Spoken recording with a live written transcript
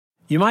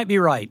You might be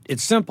right.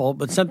 It's simple,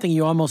 but something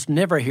you almost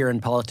never hear in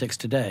politics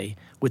today,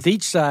 with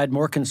each side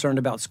more concerned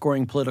about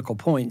scoring political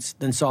points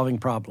than solving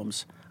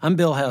problems. I'm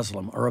Bill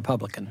Haslam, a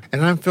Republican.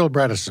 And I'm Phil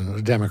Bredesen,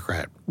 a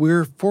Democrat.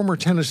 We're former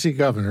Tennessee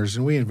governors,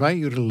 and we invite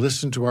you to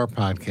listen to our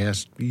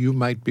podcast, You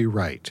Might Be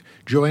Right.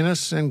 Join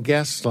us and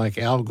guests like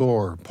Al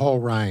Gore, Paul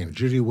Ryan,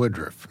 Judy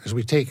Woodruff, as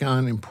we take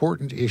on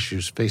important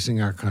issues facing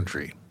our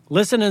country.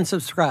 Listen and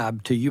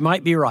subscribe to You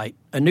Might Be Right,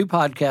 a new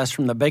podcast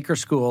from the Baker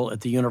School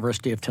at the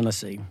University of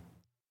Tennessee.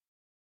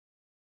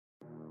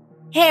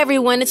 Hey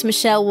everyone, it's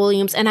Michelle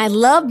Williams, and I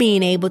love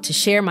being able to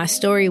share my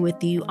story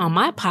with you on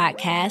my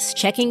podcast,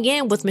 Checking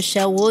In with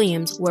Michelle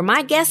Williams, where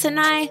my guests and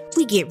I,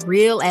 we get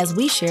real as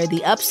we share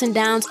the ups and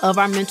downs of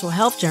our mental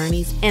health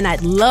journeys, and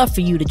I'd love for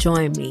you to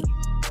join me.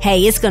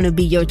 Hey, it's going to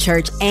be your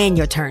church and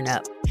your turn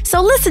up.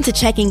 So listen to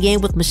Checking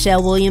In with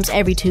Michelle Williams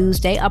every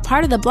Tuesday, a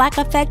part of the Black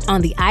Effect on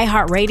the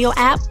iHeartRadio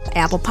app,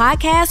 Apple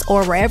Podcasts,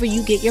 or wherever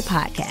you get your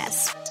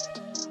podcasts.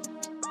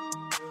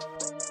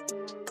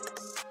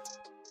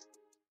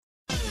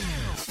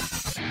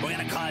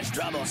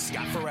 Trouble.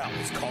 Scott Farrell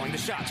is calling the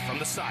shots from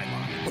the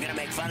sideline. We're going to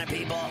make fun of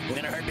people. We're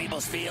going to hurt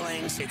people's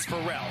feelings. It's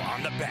Farrell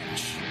on the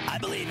bench. I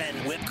believe in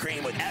whipped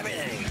cream with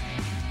everything.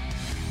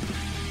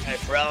 Hey,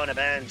 Farrell on the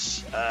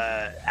bench,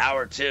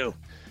 hour 2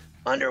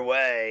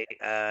 underway.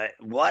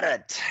 What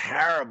a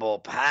terrible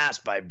pass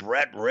by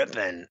Brett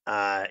Rippon.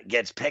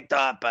 Gets picked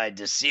off by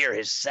Desir,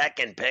 his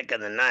second pick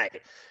of the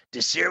night.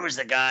 Desir was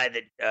the guy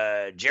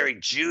that Jerry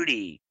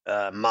Jeudy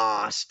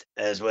mossed,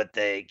 is what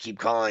they keep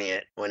calling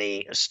it, when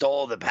he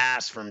stole the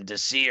pass from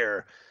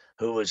Desir,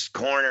 who was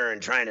corner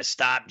and trying to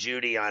stop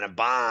Jeudy on a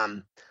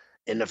bomb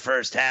in the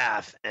first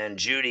half. And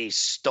Jeudy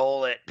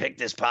stole it,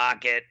 picked his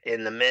pocket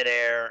in the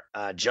midair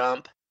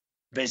jump,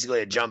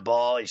 basically a jump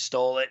ball. He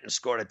stole it and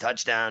scored a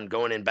touchdown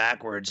going in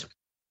backwards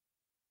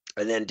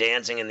and then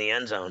dancing in the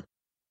end zone.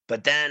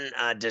 But then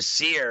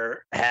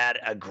Desir had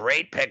a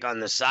great pick on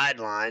the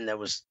sideline that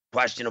was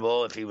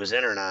questionable if he was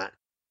in or not,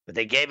 but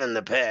they gave him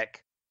the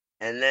pick.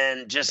 And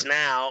then just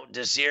now,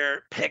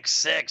 Desir pick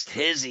sixth,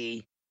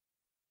 Hizzy,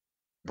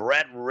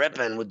 Brett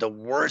Rippon with the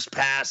worst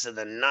pass of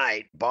the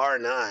night, bar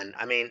none.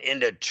 I mean,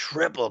 into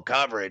triple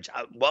coverage.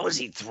 What was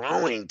he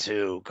throwing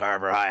to,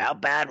 Carver High? How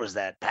bad was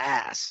that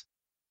pass?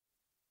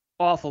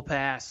 Awful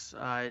pass.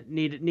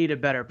 Need a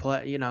better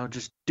play.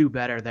 Just do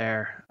better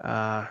there.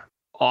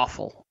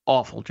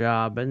 Awful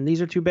job. And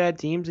these are two bad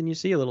teams, and you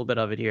see a little bit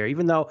of it here.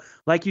 Even though,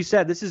 like you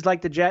said, this is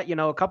like the Jet.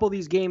 A couple of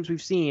these games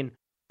we've seen,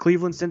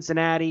 Cleveland,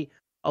 Cincinnati,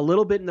 a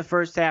little bit in the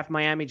first half,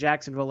 Miami,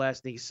 Jacksonville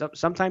last week.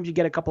 Sometimes you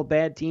get a couple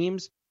bad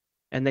teams,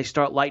 and they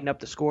start lighting up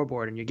the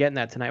scoreboard, and you're getting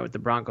that tonight with the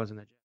Broncos and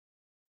the Jets.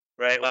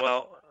 Right.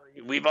 Well,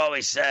 we've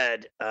always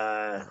said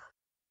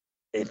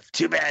if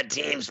two bad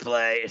teams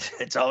play,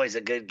 it's always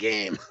a good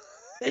game.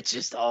 It's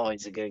just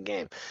always a good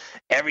game.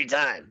 Every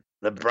time.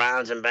 The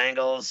Browns and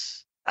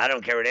Bengals, I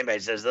don't care what anybody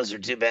says, those are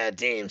two bad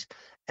teams,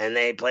 and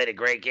they played a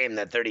great game,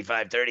 that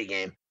 35-30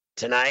 game.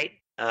 Tonight,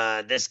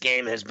 this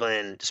game has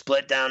been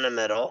split down the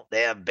middle.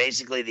 They have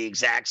basically the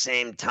exact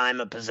same time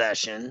of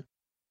possession,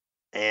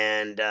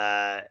 and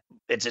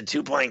it's a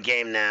 2-point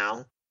game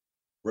now.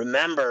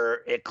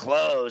 Remember, it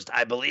closed,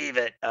 I believe,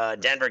 at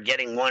Denver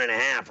getting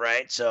 1.5,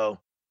 right? So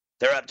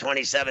they're up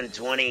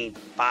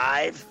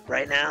 27-25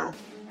 right now,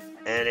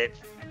 and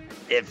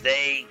if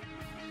they,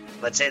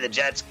 let's say the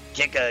Jets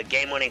kick a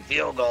game-winning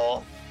field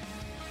goal,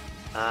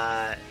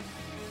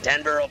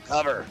 Denver will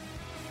cover.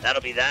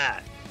 That'll be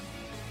that.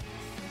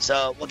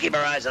 So we'll keep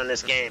our eyes on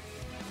this game.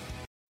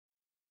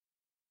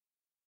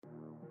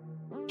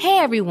 Hey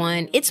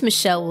everyone, it's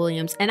Michelle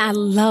Williams, and I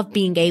love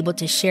being able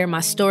to share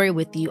my story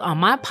with you on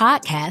my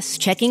podcast,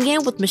 Checking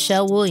In with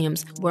Michelle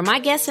Williams, where my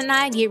guests and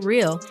I get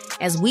real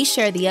as we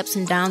share the ups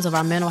and downs of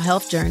our mental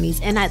health journeys,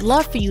 and I'd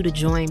love for you to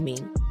join me.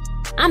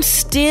 I'm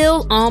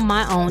still on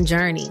my own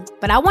journey,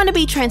 but I want to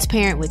be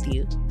transparent with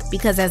you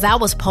because as I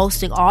was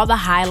posting all the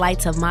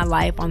highlights of my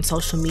life on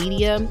social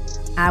media,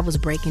 I was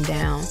breaking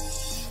down.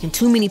 And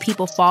too many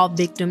people fall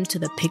victim to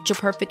the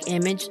picture-perfect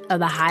image of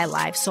the high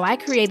life, so I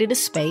created a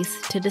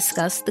space to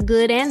discuss the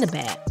good and the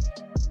bad.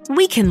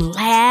 We can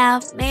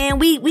laugh, man,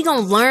 we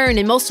gonna learn,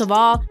 and most of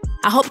all,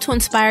 I hope to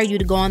inspire you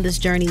to go on this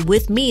journey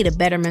with me to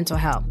better mental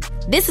health.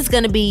 This is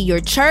gonna be your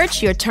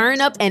church, your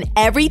turn up, and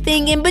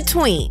everything in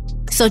between.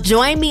 So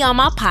join me on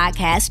my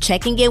podcast,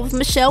 Checking In with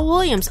Michelle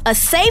Williams, a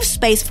safe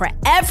space for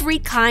every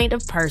kind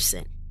of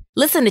person.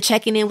 Listen to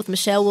Checking In with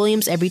Michelle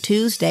Williams every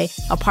Tuesday,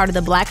 a part of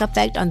the Black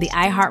Effect on the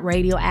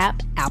iHeartRadio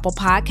app, Apple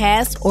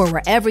Podcasts, or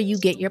wherever you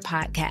get your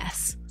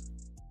podcasts.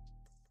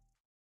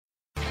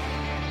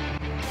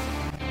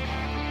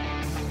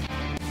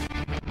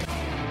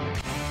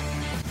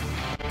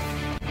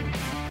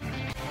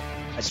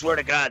 I swear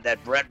to God,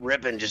 that Brett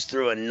Rippon just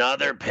threw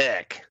another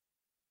pick.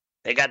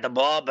 They got the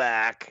ball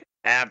back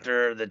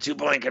after the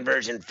 2-point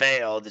conversion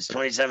failed. It's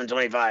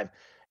 27-25.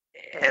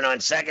 And on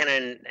 2nd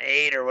and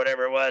 8 or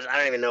whatever it was, I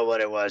don't even know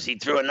what it was, he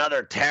threw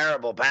another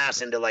terrible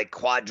pass into like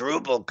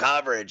quadruple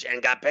coverage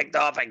and got picked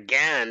off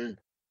again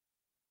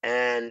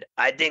And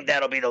I think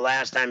that'll be the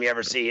last time you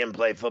ever see him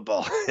play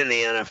football in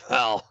the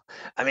NFL.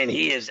 I mean,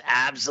 he is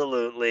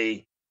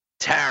absolutely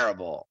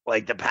terrible.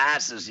 Like, the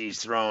passes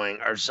he's throwing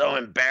are so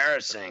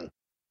embarrassing.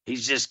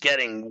 He's just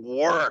getting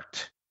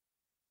worked.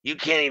 You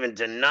can't even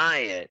deny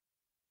it.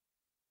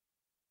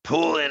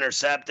 Poole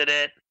intercepted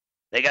it.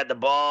 They got the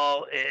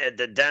ball at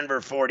the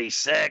Denver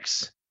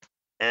 46,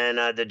 and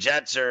the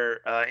Jets are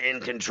in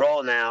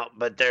control now.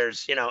 But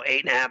there's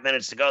 8.5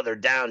 minutes to go. They're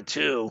down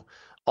 2.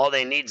 All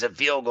they need is a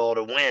field goal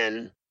to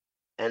win,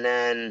 and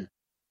then.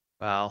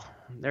 Well,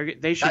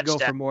 they should go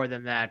for more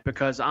than that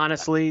because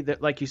honestly,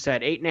 like you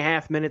said,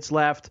 8.5 minutes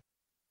left.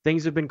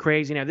 Things have been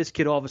crazy. Now this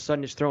kid all of a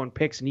sudden is throwing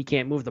picks and he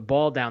can't move the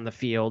ball down the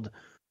field.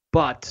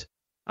 But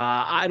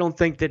I don't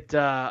think that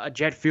a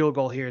Jet field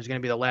goal here is going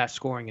to be the last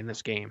scoring in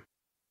this game.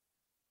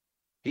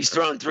 He's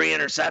thrown 3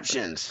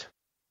 interceptions.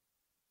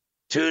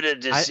 2 to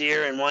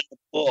Desir and 1 to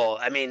Poole.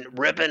 I mean,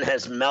 Rippon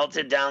has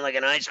melted down like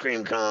an ice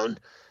cream cone.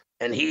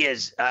 And he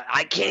is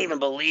I can't even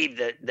believe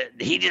that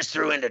he just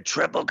threw into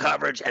triple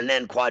coverage and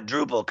then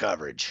quadruple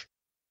coverage.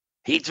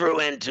 He threw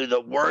into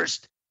the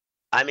worst.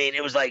 I mean,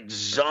 it was like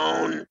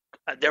zone.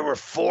 There were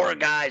 4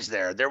 guys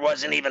there. There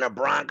wasn't even a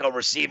Bronco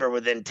receiver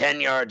within 10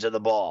 yards of the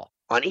ball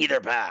on either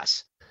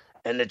pass.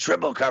 And the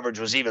triple coverage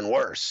was even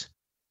worse.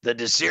 The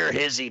Desir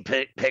Hizzy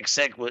pick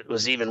six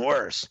was even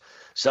worse.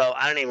 So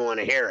I don't even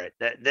want to hear it.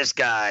 This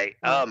guy,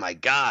 oh, my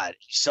God,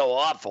 he's so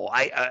awful.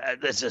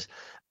 This is.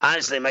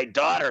 Honestly, my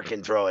daughter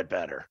can throw it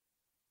better.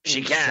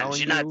 She can.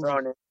 She's not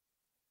throwing it.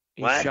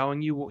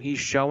 He's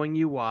showing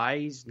you why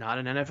he's not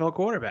an NFL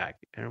quarterback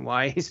and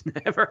why he's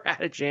never had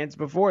a chance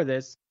before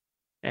this,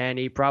 and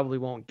he probably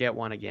won't get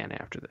one again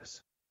after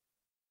this.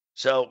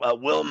 So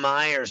Will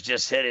Myers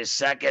just hit his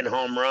 2nd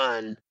home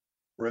run.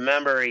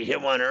 Remember, he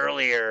hit one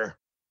earlier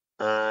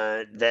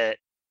that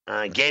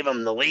gave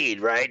him the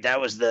lead, right? That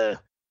was the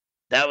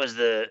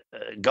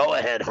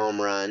go-ahead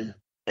home run.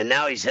 And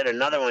now he's hit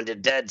another one to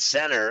dead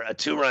center, a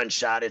 2-run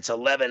shot. It's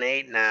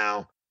 11-8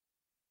 now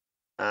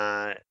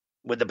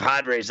with the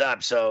Padres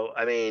up. So,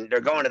 I mean,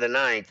 they're going to the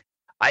 9th.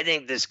 I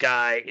think this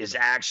guy is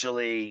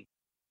actually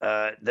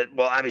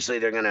obviously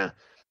they're going to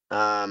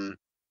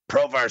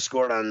Profar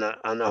scored on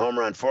the home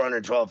run,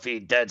 412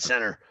 feet, dead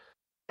center.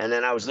 And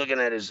then I was looking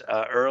at his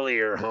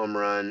earlier home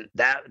run.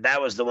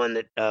 That was the one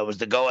that was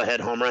the go-ahead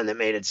home run that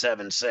made it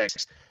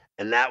 7-6.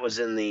 And that was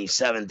in the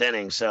 7th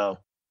inning. So,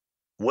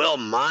 Will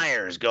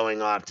Myers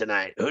going off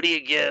tonight. Who do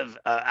you give?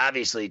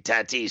 Obviously,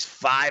 Tatis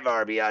 5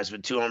 RBIs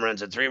with 2 home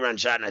runs, a 3-run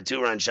shot and a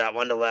 2-run shot,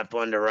 1 to left,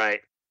 1 to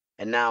right.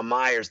 And now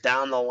Myers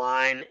down the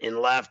line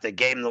in left that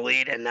gave him the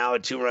lead, and now a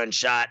 2-run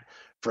shot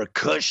for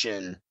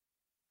cushion.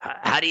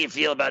 How do you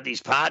feel about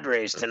these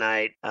Padres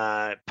tonight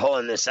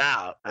pulling this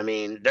out? I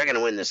mean, they're going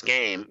to win this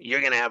game.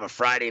 You're going to have a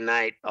Friday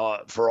night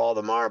for all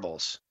the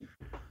marbles.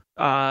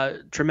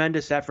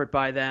 Tremendous effort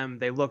by them.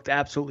 They looked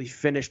absolutely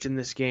finished in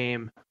this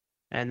game.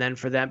 And then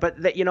for them, but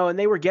and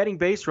they were getting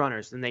base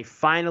runners, and they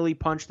finally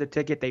punched the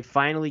ticket. They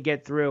finally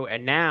get through,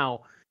 and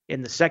now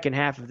in the second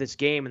half of this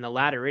game, in the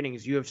latter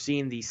innings, you have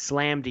seen the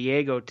Slam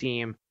Diego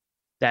team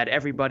that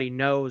everybody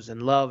knows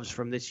and loves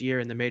from this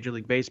year in the Major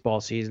League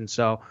Baseball season.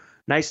 So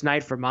nice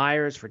night for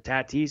Myers, for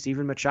Tatis,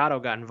 even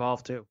Machado got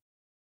involved too.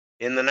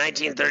 In the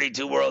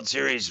 1932 World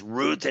Series,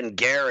 Ruth and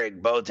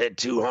Gehrig both hit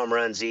 2 home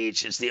runs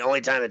each. It's the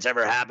only time it's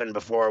ever happened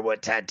before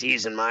what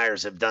Tatis and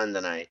Myers have done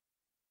tonight.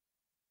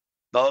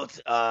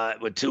 Both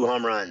with 2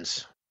 home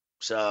runs.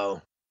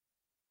 So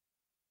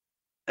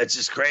it's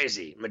just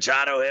crazy.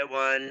 Machado hit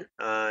one.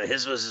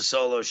 His was a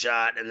solo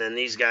shot. And then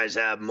these guys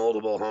have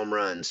multiple home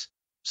runs.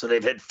 So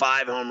they've hit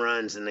 5 home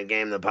runs in the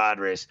game, the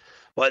Padres.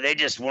 Well, they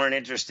just weren't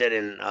interested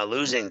in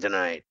losing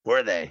tonight,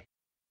 were they?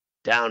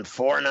 Down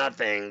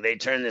 4-0. They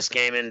turned this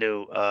game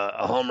into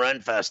a home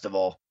run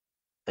festival.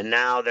 And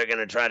now they're going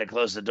to try to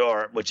close the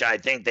door, which I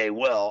think they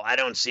will. I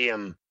don't see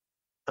them,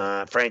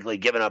 frankly,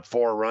 giving up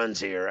 4 runs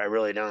here. I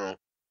really don't.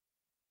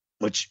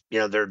 Which,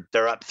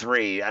 they're up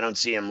 3. I don't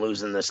see them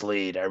losing this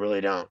lead. I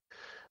really don't.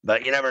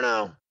 But you never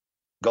know.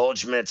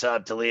 Goldschmidt's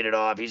up to lead it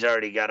off. He's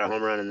already got a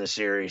home run in the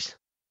series.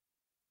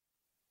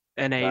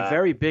 And a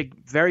very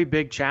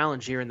big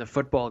challenge here in the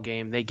football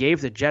game. They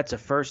gave the Jets a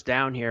first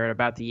down here at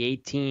about the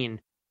 18.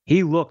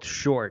 He looked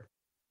short.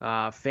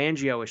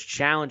 Fangio is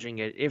challenging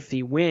it. If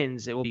he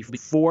wins, it will be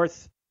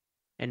 4th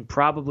and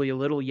probably a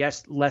little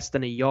less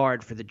than a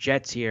yard for the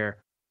Jets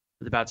here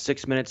with about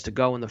 6 minutes to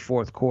go in the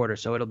 4th quarter.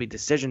 So it'll be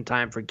decision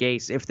time for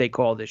Gase if they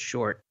call this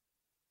short.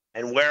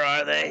 And where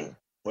are they?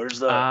 Where's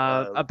the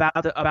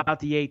about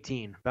the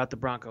 18, about the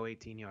Bronco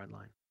 18-yard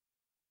line.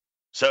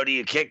 So do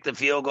you kick the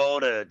field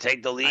goal to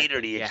take the lead,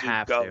 or do you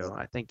keep going?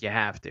 I think you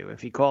have to.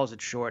 If he calls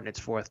it short and it's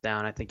 4th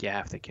down, I think you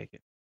have to kick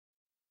it.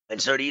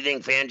 And so do you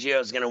think Fangio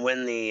is going to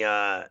win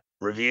the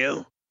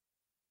review?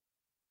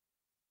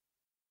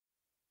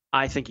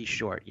 I think he's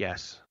short,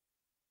 yes.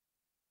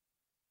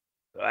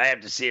 I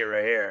have to see it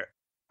right here.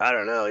 I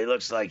don't know. He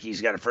looks like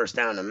he's got a first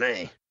down to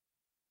me.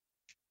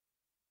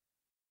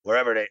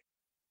 Wherever they...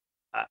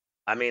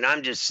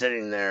 I'm just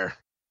sitting there.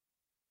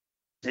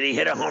 Did he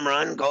hit a home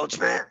run,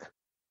 Goldschmidt?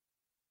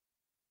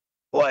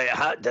 Boy,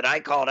 how did I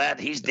call that?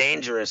 He's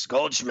dangerous.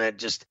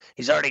 Goldschmidt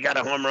he's already got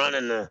a home run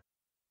in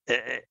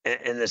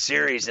the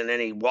series, and then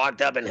he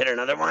walked up and hit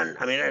another one.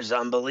 I mean, it's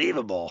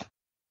unbelievable.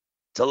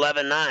 It's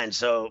 11-9,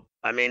 so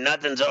I mean,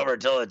 nothing's over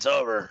till it's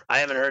over. I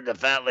haven't heard the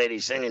fat lady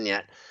singing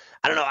yet.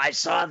 I don't know. I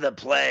saw the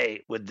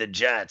play with the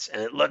Jets,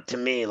 and it looked to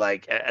me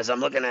like, as I'm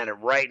looking at it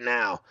right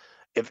now,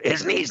 if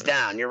his knee's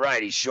down, you're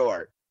right, he's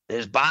short.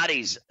 His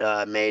body's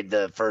made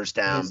the first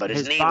down, but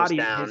his knee was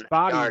down. His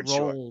body rolls.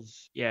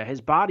 Short. Yeah,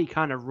 his body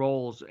kind of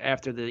rolls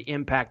after the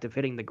impact of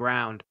hitting the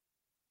ground.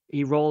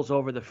 He rolls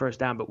over the first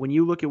down, but when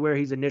you look at where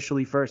he's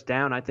initially first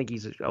down, I think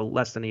he's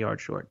less than a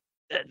yard short.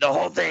 The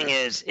whole thing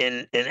is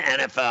in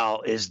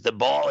NFL is the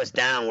ball is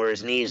down where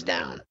his knee's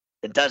down.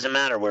 It doesn't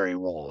matter where he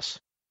rolls.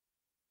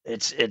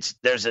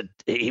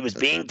 He was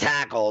being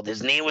tackled.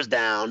 His knee was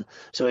down,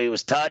 so he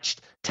was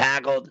touched,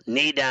 tackled,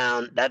 knee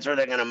down. That's where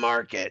they're going to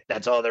mark it.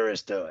 That's all there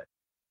is to it.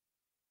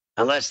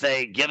 Unless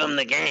they give him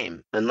the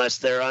game, unless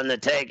they're on the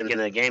take and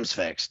the game's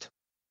fixed.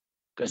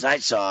 Because I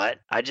saw it.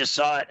 I just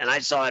saw it, and I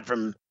saw it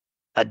from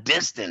a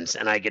distance,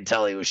 and I could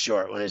tell he was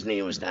short when his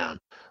knee was down.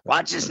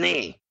 Watch his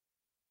knee.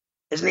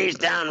 His knee's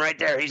down right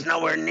there. He's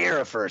nowhere near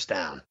a first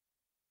down.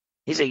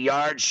 He's a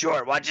yard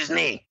short. Watch his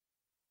knee.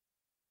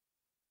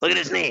 Look at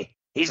his knee.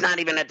 He's not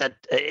even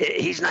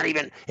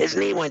his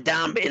knee went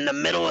down in the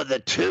middle of the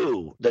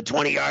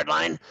 20-yard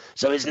line.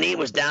 So his knee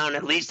was down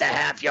at least a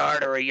half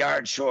yard or a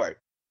yard short.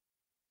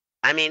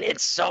 I mean,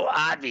 it's so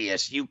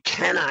obvious. You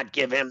cannot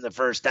give him the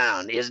first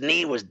down. His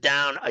knee was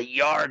down a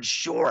yard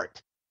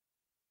short.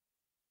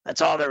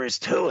 That's all there is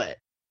to it.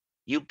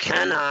 You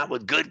cannot,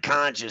 with good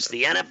conscience,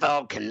 the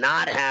NFL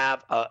cannot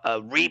have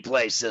a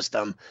replay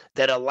system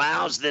that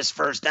allows this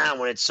first down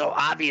when it's so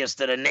obvious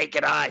to the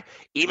naked eye,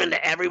 even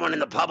to everyone in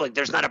the public.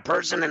 There's not a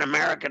person in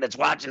America that's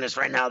watching this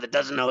right now that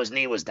doesn't know his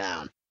knee was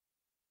down.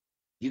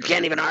 You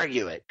can't even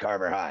argue it,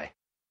 Carver High.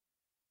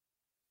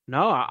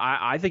 No,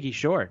 I think he's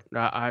short.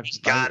 He's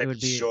got to be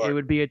short. It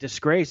would be a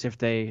disgrace if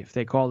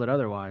they called it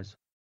otherwise.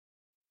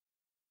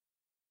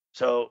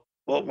 So,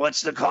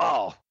 what's the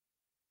call?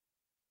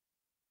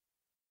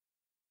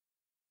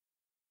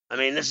 I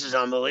mean, this is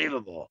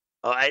unbelievable.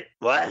 What?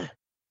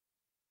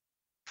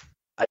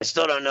 I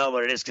still don't know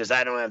what it is because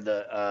I don't have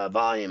the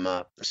volume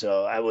up,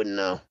 so I wouldn't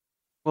know.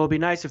 Well, it'd be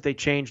nice if they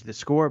changed the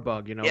score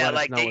bug, you know. Yeah,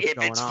 let us know if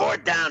it's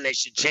fourth down, they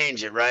should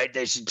change it, right?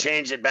 They should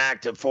change it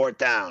back to fourth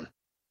down.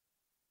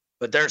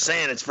 But they're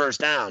saying it's first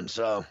down,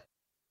 so.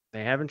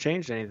 They haven't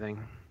changed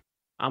anything.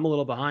 I'm a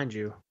little behind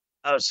you.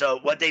 Oh, so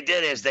what they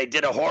did is they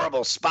did a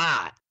horrible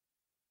spot.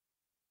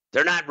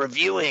 They're not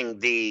reviewing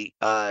the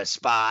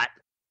spot.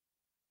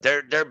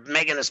 They're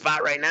making a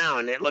spot right now,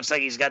 and it looks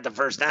like he's got the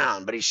first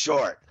down, but he's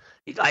short.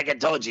 Like I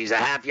told you, he's a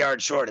half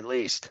yard short at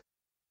least.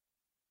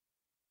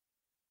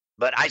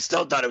 But I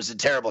still thought it was a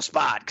terrible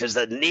spot because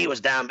the knee was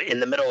down in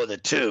the middle of the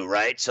 2,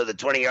 right? So the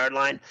 20-yard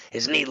line,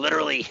 his knee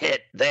literally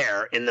hit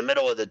there in the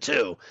middle of the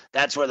 2.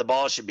 That's where the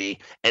ball should be.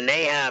 And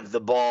they have the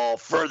ball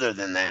further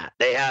than that.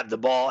 They have the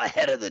ball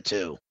ahead of the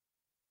 2.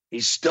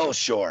 He's still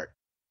short.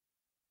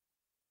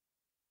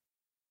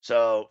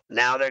 So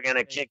now they're going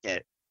to kick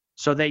it.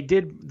 So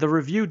the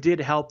review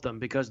did help them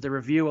because the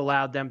review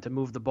allowed them to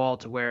move the ball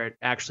to where it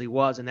actually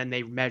was, and then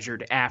they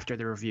measured after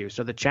the review.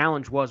 So the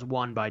challenge was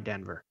won by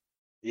Denver.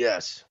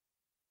 Yes.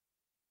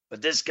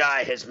 But this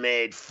guy has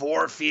made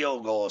 4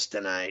 field goals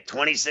tonight,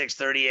 26,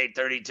 38,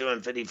 32,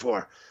 and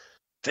 54.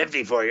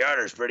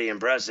 54-yarder is pretty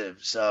impressive.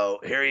 So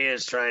here he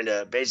is trying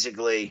to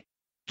basically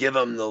give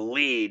them the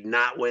lead,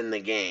 not win the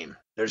game.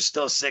 There's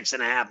still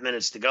 6.5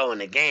 minutes to go in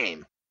the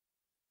game.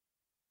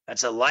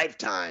 That's a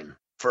lifetime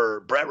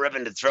for Brett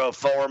Rippon to throw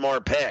 4 more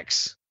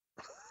picks.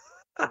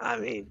 I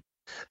mean,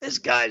 this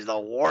guy's the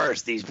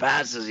worst, these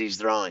passes he's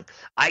throwing.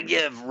 I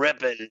give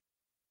Rippon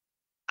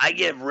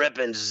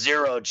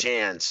zero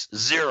chance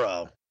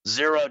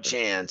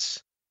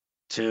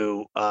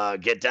to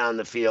get down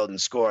the field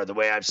and score the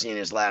way I've seen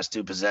his last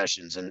 2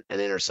 possessions and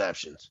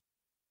interceptions.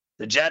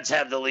 The Jets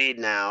have the lead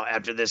now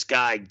after this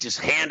guy just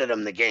handed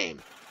him the game.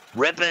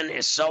 Rippon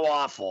is so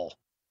awful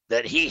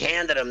that he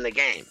handed him the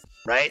game,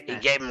 right? He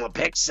gave him a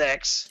pick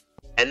 6,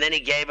 and then he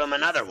gave him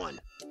another one.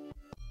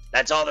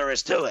 That's all there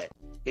is to it.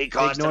 He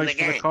cost him the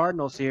game. For the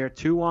Cardinals here.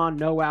 2 on,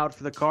 no out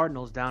for the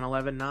Cardinals, down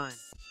 11-9.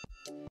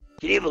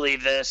 Can you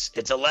believe this?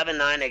 It's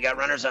 11-9. They got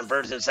runners on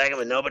first and second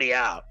with nobody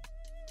out.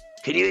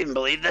 Can you even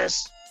believe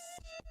this?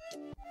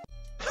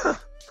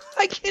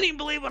 I can't even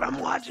believe what I'm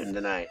watching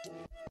tonight.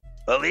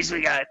 Well, at least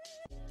we got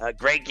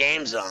great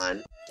games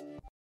on.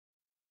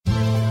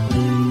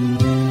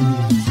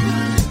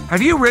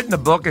 Have you written a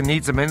book and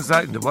need some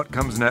insight into what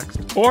comes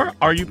next? Or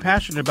are you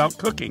passionate about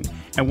cooking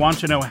and want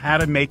to know how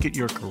to make it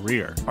your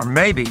career? Or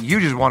maybe you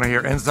just want to hear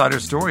insider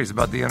stories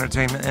about the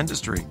entertainment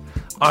industry.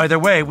 Either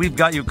way, we've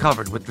got you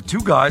covered with the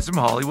Two Guys from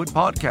Hollywood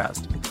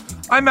podcast.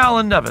 I'm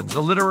Alan Nevins,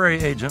 a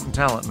literary agent and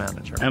talent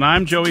manager. And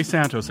I'm Joey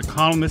Santos, a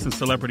columnist and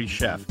celebrity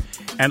chef.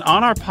 And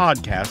on our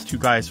podcast, Two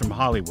Guys from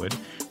Hollywood,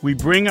 we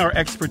bring our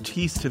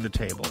expertise to the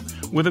table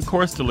with, of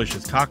course,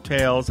 delicious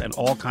cocktails and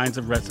all kinds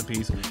of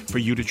recipes for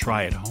you to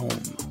try at home.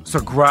 So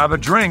grab a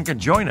drink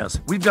and join us.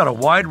 We've got a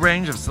wide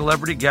range of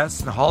celebrity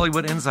guests and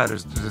Hollywood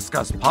insiders to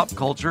discuss pop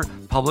culture,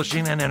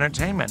 publishing, and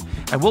entertainment.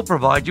 And we'll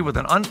provide you with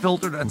an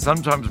unfiltered and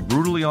sometimes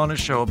brutally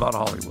honest show about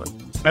Hollywood.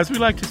 As we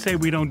like to say,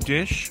 we don't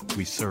dish,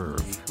 we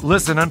serve.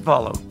 Listen and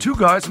follow Two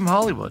Guys from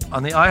Hollywood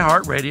on the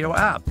iHeartRadio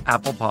app,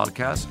 Apple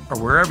Podcasts,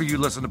 or wherever you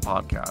listen to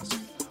podcasts.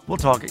 We'll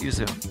talk at you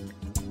soon.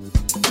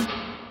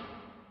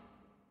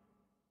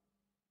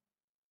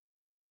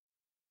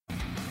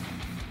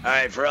 All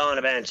right, Ferrell on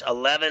the bench,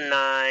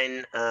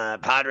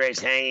 11-9, Padres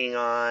hanging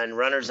on,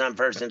 runners on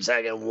first and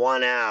second,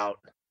 1 out.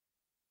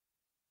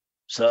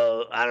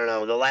 So, I don't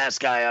know, the last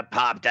guy up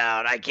popped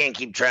out. I can't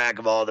keep track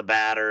of all the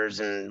batters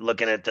and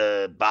looking at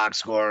the box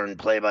score and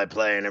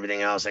play-by-play and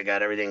everything else. I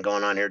got everything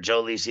going on here.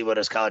 Joe Lisi with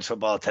us, College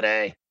Football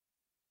Today.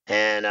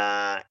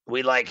 And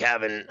we like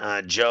having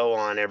Joe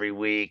on every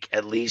week,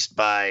 at least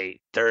by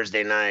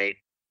Thursday night,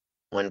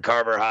 when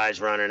Carver High's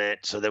running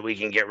it, so that we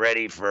can get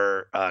ready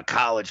for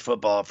college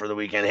football for the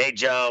weekend. Hey,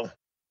 Joe.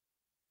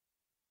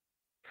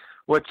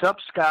 What's up,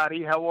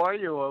 Scotty? How are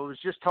you? I was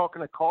just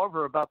talking to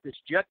Carver about this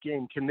Jet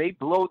game. Can they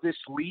blow this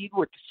lead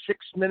with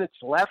 6 minutes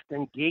left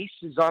and Gase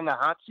is on the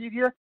hot seat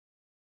here?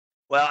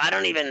 Well, I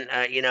don't even,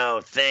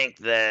 think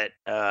that,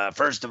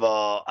 first of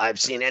all, I've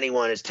seen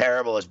anyone as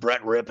terrible as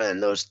Brett Rippon,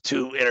 those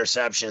 2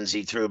 interceptions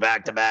he threw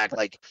back-to-back.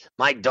 Like,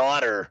 my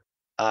daughter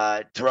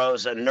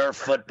throws a Nerf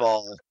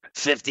football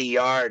 50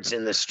 yards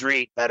in the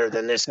street better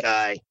than this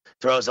guy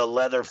throws a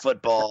leather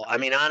football. I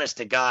mean, honest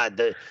to God,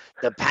 the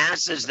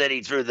passes that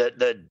he threw,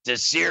 the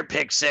Desir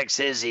pick six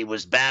hizzy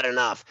was bad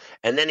enough.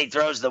 And then he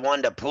throws the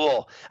one to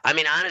Poole. I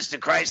mean, honest to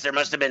Christ, there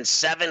must have been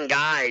 7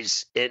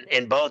 guys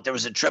in both. There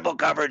was a triple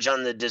coverage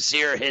on the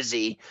Desir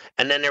hizzy,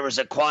 and then there was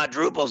a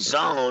quadruple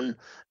zone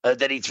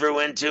that he threw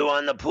into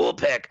on the Poole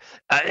pick.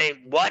 I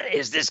mean, what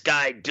is this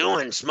guy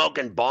doing?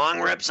 Smoking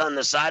bong rips on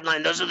the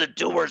sideline? Those are the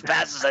 2 worst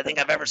passes I think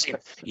I've ever seen.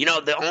 You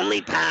know, the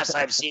only pass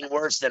I've seen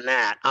worse than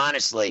that,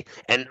 honestly,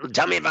 and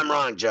tell me if I'm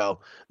wrong, Joe,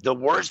 the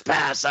worst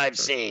pass I've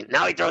seen.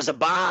 Now he throws a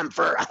bomb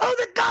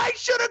the guy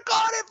should have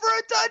caught it for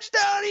a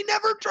touchdown. He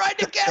never tried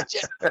to catch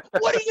it.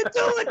 What are you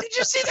doing? Did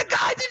you see the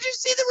guy? Did you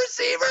see the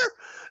receiver?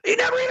 He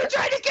never even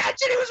tried to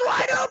catch it. He was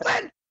wide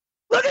open.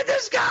 Look at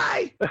this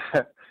guy.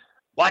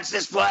 Watch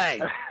this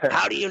play.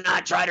 How do you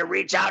not try to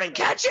reach out and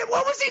catch it?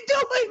 What was he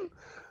doing?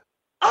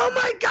 Oh,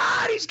 my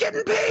God, he's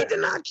getting paid to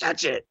not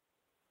catch it.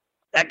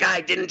 That guy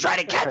didn't try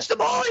to catch the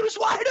ball. He was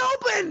wide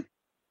open.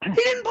 He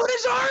didn't put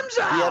his arms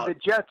out. He had the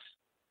Jets.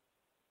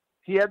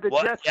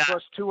 Jets yeah.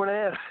 plus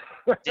 2.5.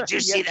 Did you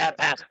see that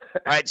pass?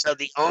 All right, so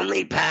the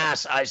only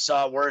pass I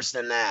saw worse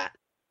than that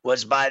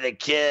was by the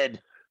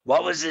kid.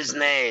 What was his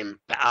name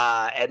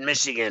at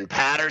Michigan?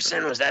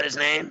 Patterson? Was that his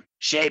name?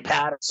 Shea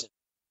Patterson.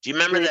 Do you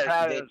remember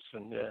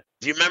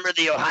Do you remember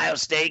the Ohio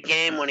State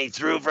game when he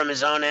threw from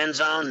his own end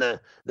zone,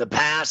 the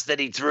pass that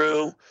he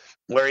threw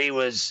where he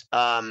was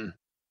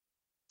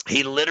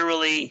he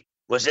literally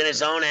was in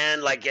his own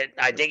end,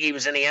 I think he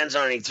was in the end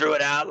zone and he threw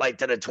it out like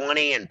to the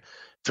 20 and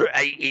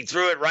he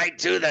threw it right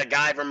to the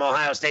guy from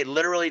Ohio State,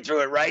 literally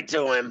threw it right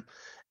to him.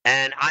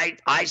 And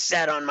I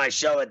said on my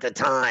show at the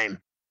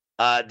time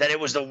that it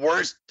was the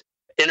worst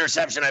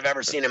interception I've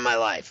ever seen in my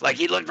life. Like,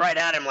 he looked right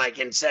at him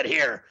and said,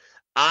 "Here,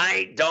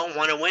 I don't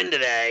want to win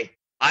today.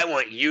 I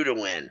want you to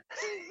win.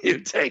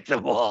 You take the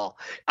ball.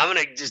 I'm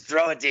going to just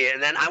throw it to you.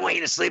 And then I want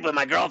you to sleep with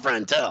my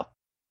girlfriend too."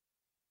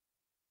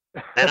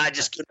 And I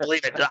just couldn't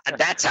believe it.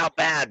 That's how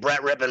bad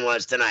Brett Rippon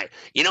was tonight.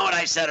 You know what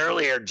I said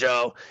earlier,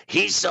 Joe?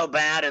 He's so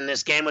bad in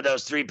this game with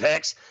those 3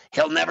 picks,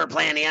 he'll never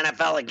play in the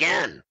NFL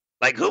again.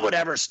 Like, who would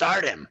ever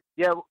start him?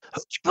 Yeah.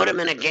 Put him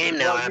in a game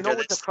now after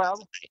this.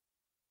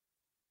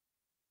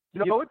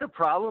 You know what the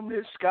problem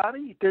is,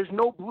 Scotty? There's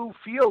no blue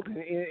field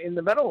in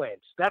the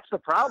Meadowlands. That's the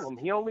problem.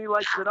 He only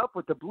lights it up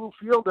with the blue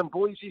field in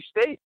Boise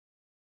State.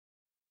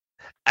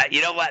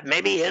 You know what?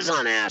 Maybe he is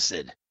on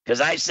acid.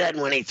 Because I said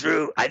when he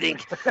threw, I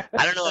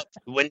don't know,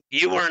 when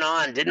you weren't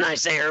on, didn't I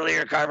say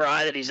earlier, Carver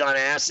High, that he's on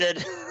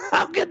acid?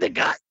 How could the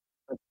guy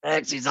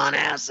he's on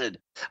acid?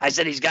 I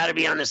said he's got to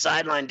be on the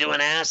sideline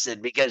doing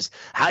acid, because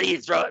how do you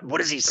throw it?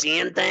 What is he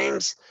seeing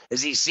things?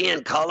 Is he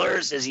seeing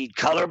colors? Is he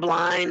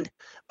colorblind?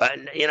 But,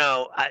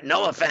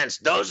 no offense,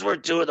 those were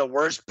 2 of the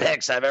worst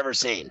picks I've ever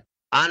seen.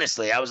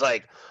 Honestly, I was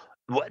like,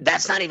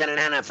 that's not even an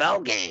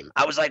NFL game.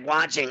 I was like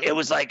watching. It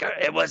was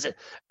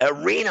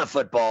arena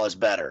football is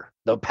better.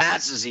 The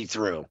passes he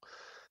threw.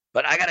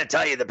 But I got to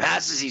tell you, the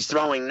passes he's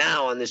throwing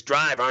now on this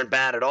drive aren't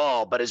bad at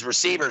all. But his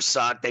receivers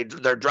suck.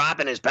 They're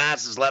dropping his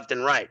passes left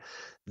and right.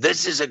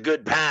 This is a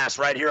good pass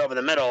right here over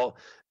the middle.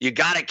 You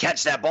got to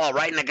catch that ball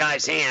right in the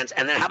guy's hands.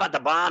 And then how about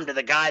the bomb to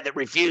the guy that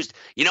refused?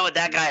 You know what?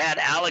 That guy had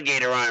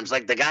alligator arms,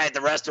 like the guy at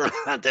the restaurant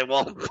that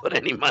won't put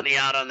any money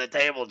out on the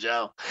table,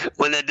 Joe,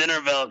 when the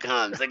dinner bill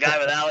comes. The guy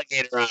with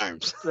alligator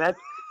arms.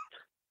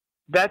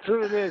 That's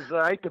what it is, all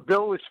right? The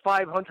bill was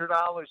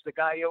 $500. The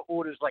guy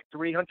orders like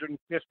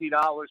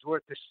 $350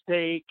 worth of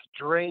steak,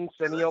 drinks,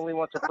 and he only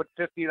wants to put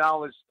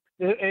 $50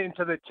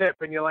 into the tip.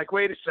 And you're like,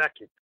 wait a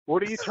second.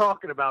 What are you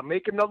talking about?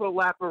 Make another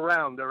lap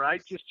around, all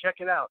right? Just check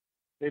it out.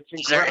 It's incredible.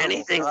 Is there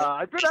anything?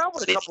 I've been out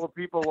with a couple of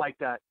people like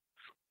that.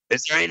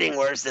 Is there anything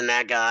worse than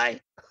that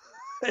guy?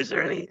 Is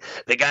there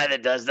the guy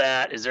that does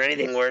that? Is there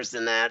anything worse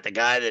than that? The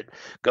guy that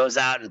goes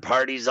out and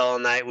parties all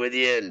night with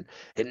you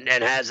and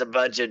has a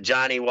bunch of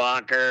Johnny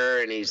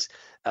Walker and he's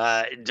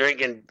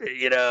drinking,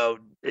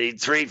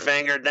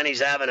 three-fingered. Then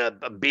he's having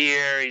a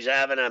beer. He's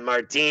having a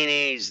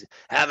martini. He's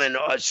having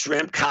a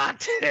shrimp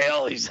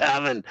cocktail. He's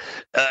having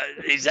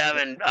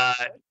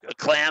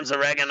clams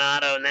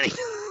oregano, and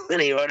then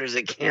he orders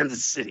a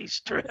Kansas City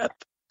strip.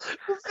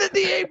 For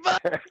 $58,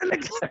 and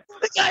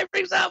the guy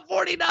brings out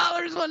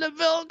 $40 when the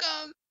bill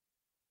comes.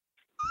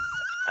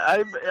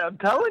 I'm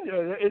telling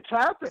you, it's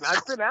happened.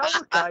 I've been out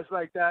with guys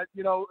like that,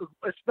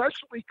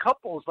 especially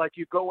couples. Like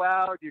you go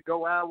out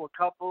with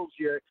couples,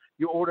 you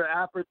order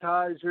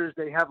appetizers.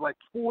 They have like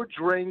 4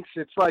 drinks.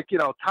 It's like,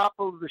 top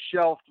of the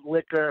shelf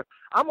liquor.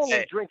 I'm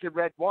only drinking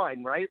red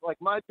wine, right? Like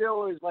my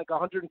bill is like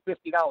 $150.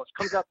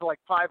 Comes out to like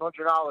 $500,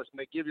 and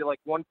they give you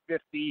like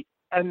 $150.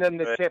 And then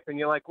the tip, and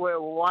you're like,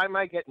 well, why am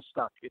I getting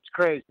stuck? It's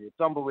crazy. It's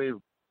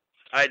unbelievable.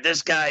 All right,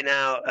 this guy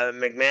now,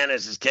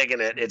 McManus is kicking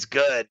it. It's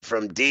good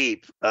from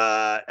deep.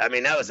 That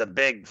was a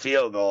big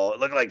field goal. It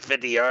looked like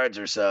 50 yards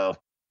or so.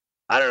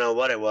 I don't know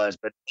what it was,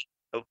 but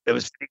it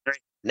was 53.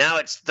 Now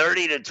it's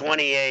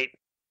 30-28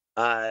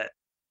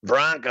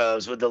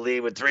 Broncos with the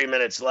lead with 3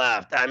 minutes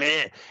left.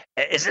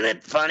 Isn't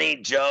it funny,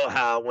 Joe,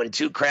 how when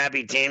 2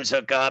 crappy teams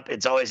hook up,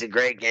 it's always a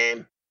great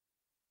game?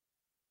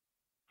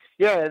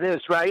 Yeah, it is,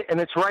 right? And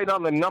it's right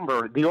on the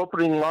number. The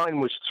opening line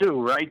was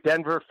 2, right?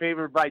 Denver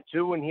favored by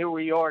 2, and here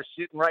we are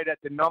sitting right at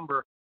the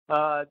number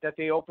that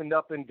they opened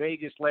up in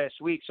Vegas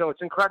last week. So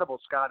it's incredible,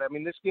 Scott.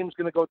 This game's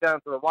going to go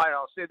down to the wire.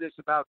 I'll say this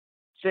about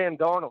Sam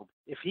Darnold.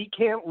 If he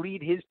can't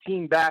lead his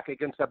team back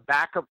against a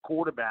backup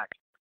quarterback,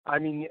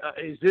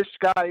 is this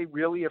guy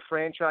really a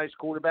franchise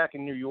quarterback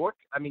in New York?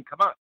 Come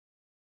on.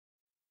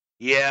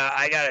 Yeah,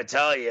 I got to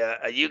tell you,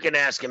 you can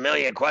ask a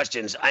million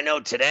questions. I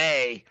know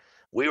today –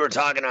 we were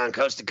talking on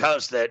Coast to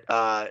Coast that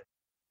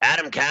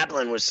Adam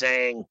Kaplan was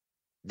saying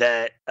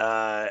that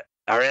our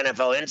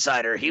NFL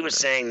insider, he was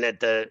saying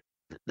that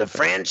the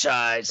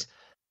franchise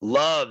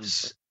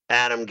loves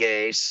Adam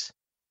Gase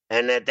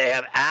and that they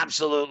have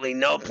absolutely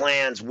no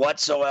plans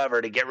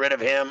whatsoever to get rid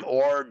of him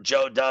or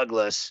Joe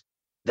Douglas.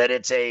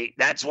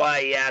 That's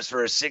why he asked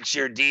for a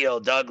 6-year deal,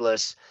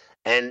 Douglas,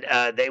 and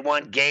they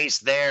want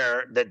Gase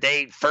there. That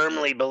they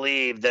firmly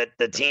believe that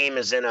the team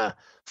is in a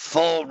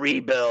full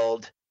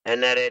rebuild.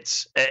 And that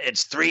it's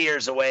 3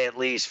 years away at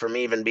least from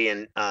even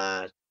being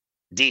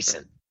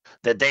decent.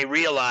 That they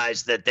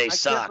realize that they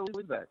suck. I can't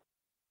believe that.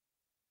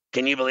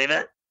 Can you believe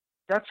it?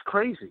 That's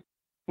crazy.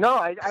 No,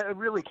 I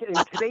really can't.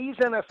 In today's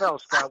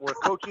NFL, Scott, where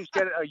coaches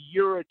get a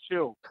year or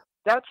 2,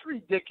 that's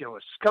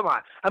ridiculous. Come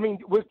on.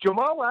 With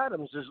Jamal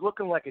Adams is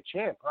looking like a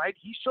champ, right?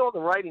 He saw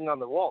the writing on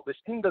the wall. This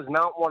team does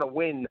not want to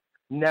win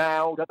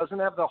now. Doesn't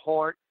have the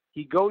heart.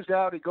 He goes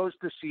out. He goes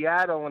to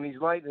Seattle, and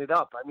he's lighting it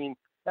up.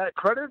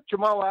 Credit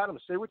Jamal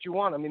Adams. Say what you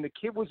want. The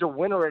kid was a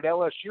winner at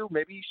LSU.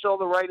 Maybe he saw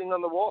the writing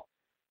on the wall.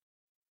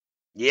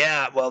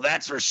 Yeah, well,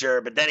 that's for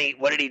sure. But then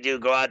what did he do?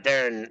 Go out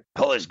there and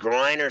pull his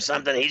groin or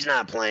something? He's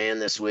not playing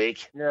this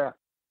week. Yeah.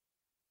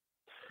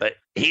 But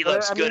he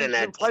looks good in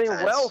that he's playing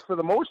defense. well for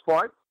the most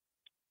part.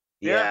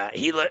 Yeah,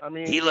 he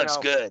looks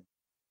good.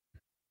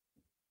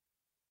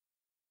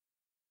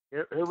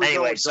 Here we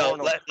anyway, go so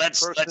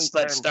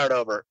let's start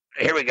over.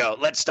 Here we go.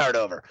 Let's start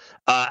over.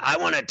 I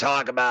want to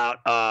talk about,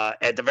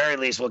 at the very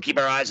least, we'll keep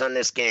our eyes on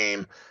this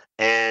game,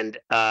 and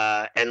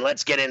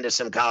let's get into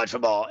some college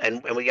football.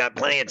 And we got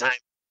plenty of time.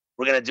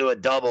 We're going to do a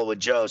double with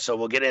Joe, so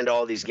we'll get into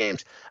all these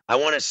games. I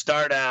want to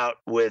start out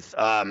with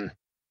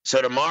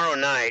so tomorrow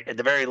night, at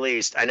the very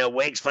least, I know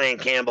Wake's playing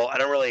Campbell. I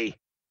don't really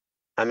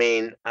 –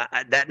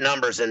 that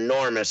number's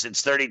enormous.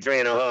 It's 33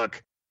 and a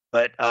hook.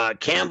 But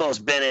Campbell's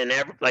been in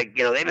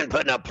they've been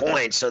putting up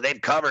points, so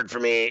they've covered for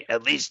me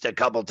at least a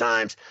couple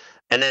times.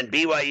 And then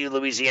BYU,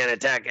 Louisiana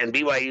Tech, and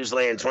BYU's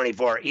laying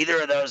 24.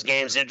 Either of those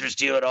games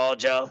interest you at all,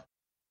 Joe?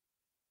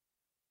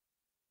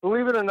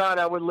 Believe it or not,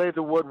 I would lay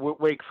the wood with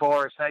Wake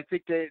Forest. I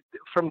think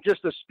from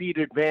just a speed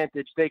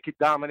advantage, they could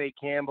dominate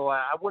Campbell.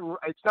 I wouldn't.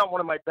 It's not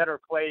one of my better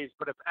plays,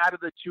 but if out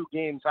of the 2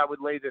 games, I would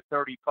lay the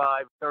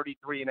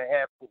 33 and a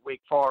half with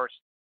Wake Forest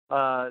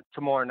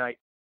tomorrow night.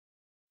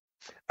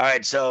 All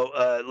right,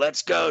 so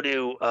let's go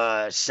to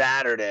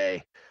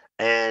Saturday,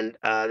 and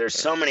there's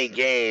so many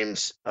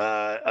games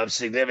of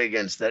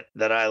significance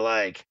that I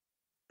like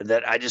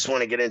that I just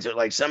want to get into.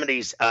 Like some of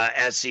these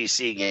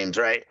SEC games,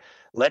 right?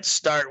 Let's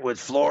start with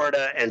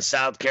Florida and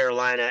South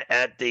Carolina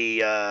at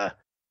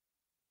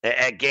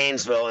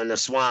Gainesville in the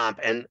Swamp,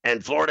 and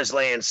Florida's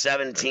laying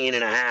 17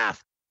 and a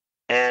half.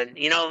 And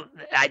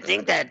I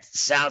think that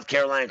South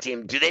Carolina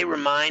team, do they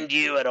remind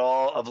you at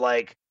all of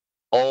like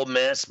Ole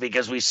Miss?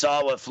 Because we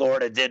saw what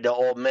Florida did to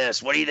Ole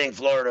Miss. What do you think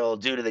Florida will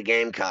do to the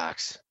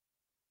Gamecocks?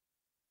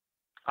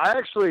 I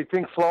actually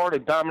think Florida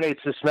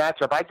dominates this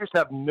matchup. I just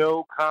have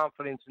no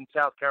confidence in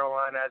South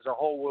Carolina as a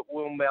whole with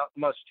Will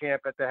Muschamp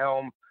at the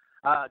helm.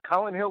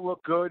 Colin Hill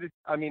looked good.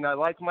 I mean, I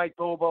like Mike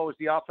Bobo as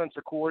the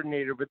offensive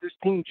coordinator, but this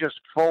team just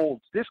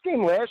folds. This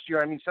game last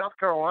year, I mean, South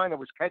Carolina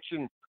was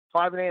catching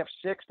 5.5,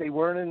 6. They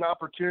weren't an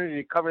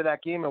opportunity to cover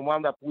that game and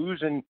wound up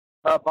losing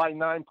by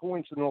 9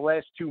 points in the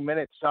last 2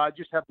 minutes. So I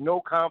just have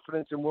no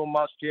confidence in Will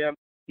Muschamp.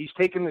 He's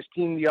taken this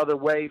team the other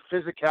way.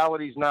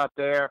 Physicality's not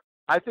there.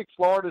 I think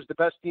Florida's the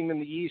best team in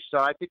the East, so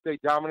I think they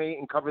dominate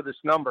and cover this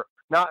number.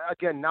 Now,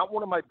 again, not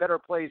one of my better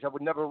plays. I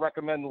would never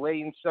recommend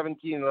laying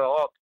 17 and a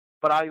hook,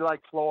 but I like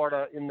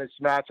Florida in this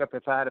matchup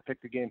if I had to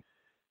pick the game.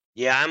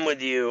 Yeah, I'm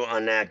with you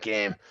on that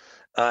game.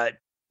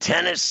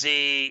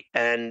 Tennessee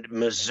and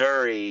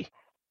Missouri.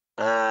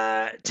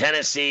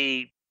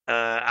 Tennessee,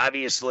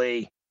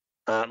 obviously,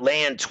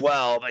 laying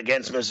 12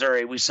 against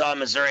Missouri. We saw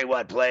Missouri,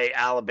 play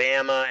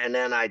Alabama, and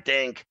then I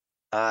think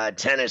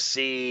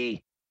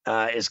Tennessee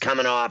is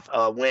coming off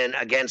a win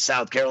against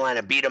South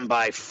Carolina, beat them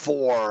by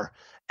 4.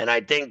 And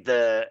I think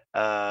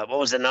what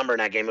was the number in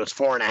that game? It was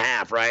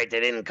 4.5, right? They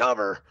didn't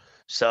cover.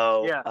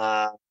 So,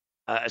 yeah.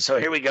 So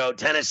here we go.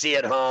 Tennessee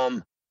at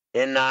home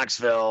in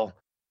Knoxville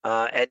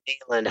at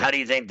Neyland. How do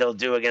you think they'll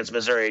do against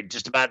Missouri?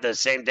 Just about the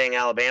same thing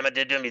Alabama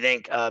did to them. You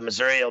think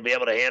Missouri will be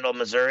able to handle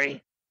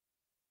Missouri?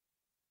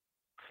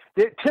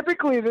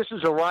 Typically, this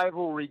is a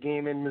rivalry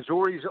game, and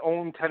Missouri's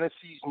own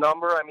Tennessee's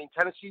number. I mean,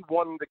 Tennessee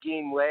won the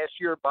game last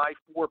year by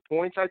 4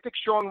 points. I think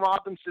Sean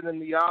Robinson and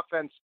the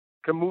offense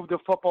can move the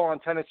football on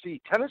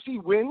Tennessee. Tennessee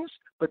wins,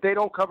 but they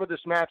don't cover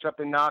this matchup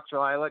in Knoxville.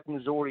 I like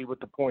Missouri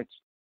with the points.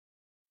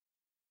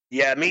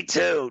 Yeah, me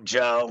too,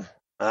 Joe.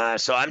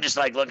 So I'm just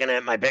looking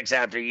at my picks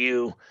after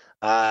you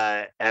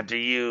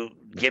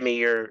give me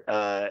your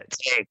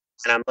take,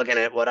 and I'm looking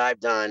at what I've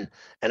done,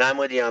 and I'm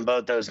with you on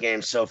both those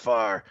games so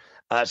far.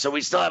 So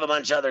we still have a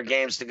bunch of other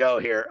games to go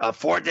here.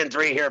 4th and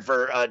 3 here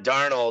for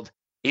Darnold.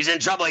 He's in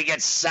trouble. He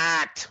gets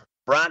sacked.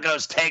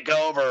 Broncos take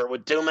over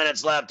with 2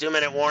 minutes left,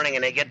 2-minute warning,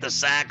 and they get the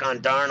sack on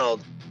Darnold.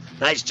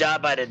 Nice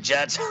job by the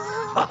Jets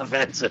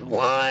offensive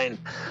line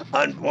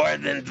on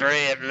 4th and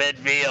 3 at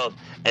midfield.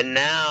 And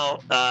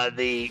now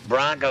the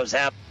Broncos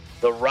have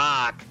the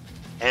rock,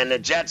 and the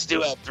Jets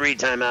do have 3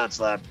 timeouts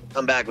left.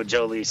 Come back with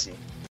Joe Lisi.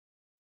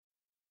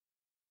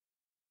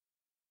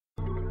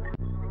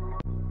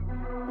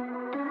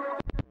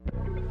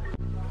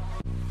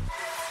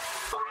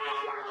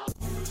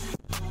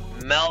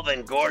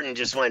 Melvin Gordon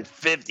just went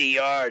 50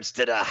 yards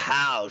to the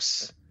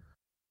house,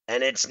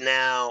 and it's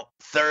now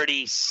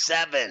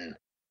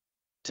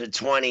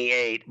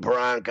 37-28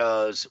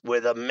 Broncos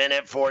with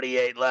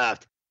 1:48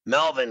 left.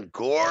 Melvin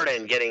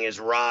Gordon getting his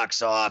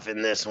rocks off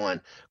in this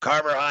one.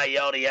 Carver High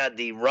yelled he had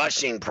the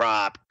rushing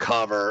prop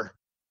cover,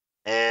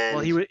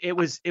 and it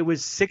was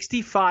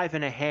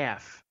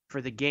 65.5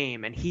 for the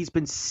game, and he's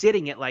been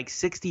sitting at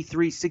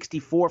 63,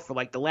 64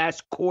 for the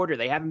last quarter.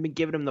 They haven't been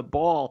giving him the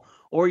ball,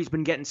 or he's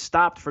been getting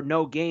stopped for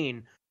no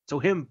gain. So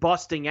him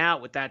busting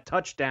out with that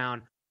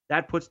touchdown,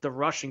 that puts the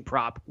rushing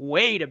prop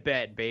way to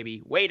bed,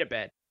 baby. Way to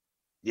bed.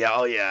 Yeah,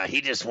 oh yeah.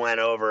 He just went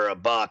over a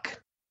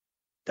buck.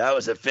 That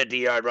was a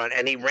 50-yard run,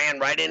 and he ran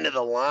right into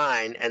the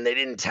line, and they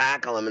didn't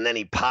tackle him, and then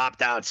he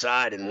popped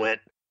outside and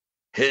went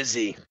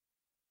hizzy.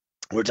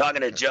 We're talking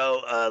to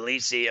Joe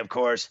Lisi, of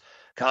course,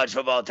 college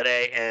football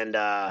today, and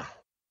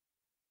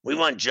we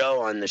want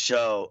Joe on the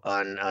show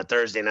on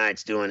Thursday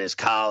nights doing his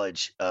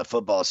college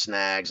football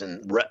snags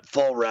and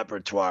full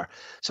repertoire.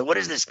 So what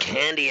is this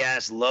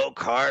candy-ass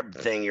low-carb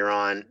thing you're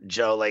on,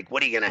 Joe?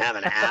 What are you going to have,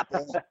 an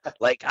apple?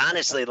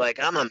 Honestly,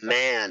 I'm a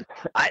man.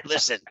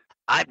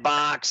 I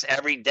box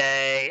every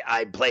day.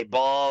 I play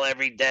ball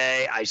every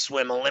day. I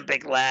swim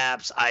Olympic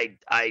laps. I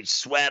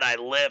sweat. I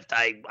lift.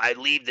 I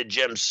leave the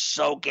gym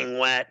soaking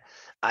wet.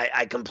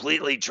 I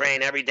completely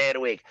train every day of the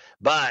week.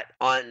 But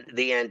on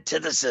the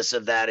antithesis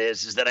of that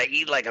is that I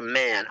eat like a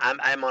man.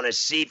 I'm on a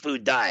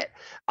seafood diet.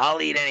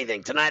 I'll eat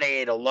anything. Tonight I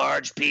ate a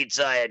large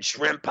pizza. I had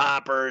shrimp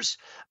poppers.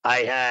 I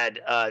had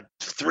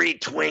 3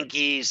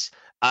 Twinkies.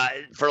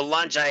 For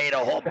lunch I ate a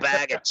whole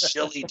bag of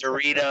chili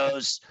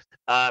Doritos.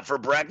 For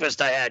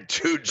breakfast, I had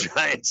 2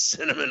 giant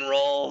cinnamon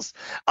rolls.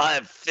 I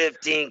have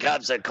 15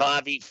 cups of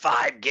coffee,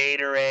 5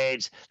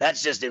 Gatorades.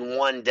 That's just in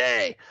one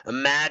day.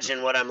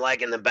 Imagine what I'm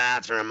like in the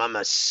bathroom. I'm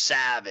a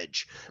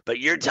savage. But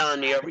you're telling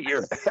me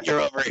you're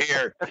over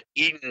here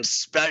eating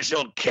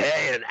Special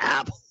K and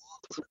apple.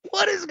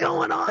 What is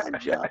going on,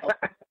 Joe?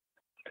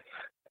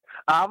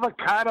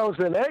 Avocados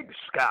and eggs,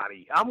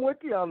 Scotty. I'm with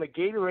you on the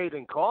Gatorade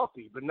and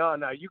coffee, but no,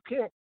 you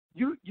can't.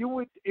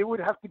 It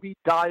would have to be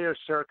dire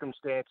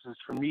circumstances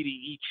for me to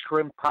eat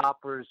shrimp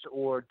poppers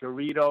or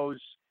Doritos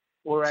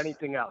or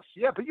anything else.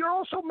 Yeah, but you're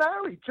also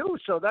married too,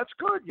 so that's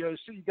good. You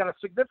got a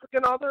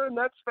significant other, and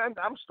that's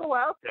fantastic. I'm still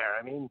out there.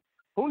 I mean,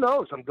 who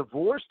knows? I'm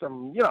divorced.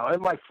 I'm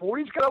in my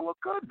 40s. Gotta look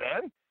good,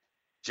 man.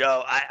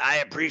 Joe, I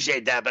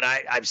appreciate that, but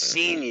I've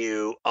seen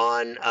you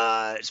on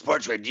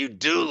Sports Radio. You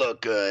do look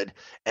good,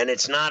 and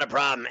it's not a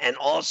problem. And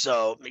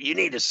also, you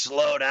need to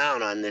slow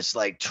down on this,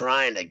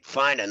 trying to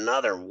find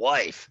another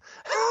wife.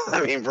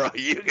 I mean, bro,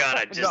 you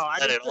gotta just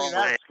let it all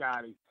that,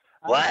 Scotty.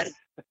 What?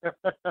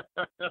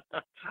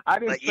 I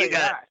didn't say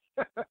that.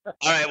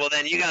 All right, well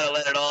then you got to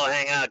let it all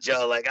hang out,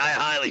 Joe. Like I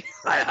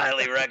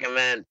highly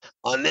recommend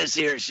on this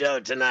here show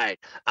tonight.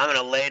 I'm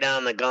gonna lay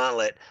down the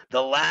gauntlet.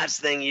 The last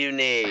thing you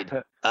need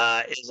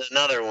is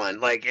another one.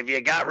 Like if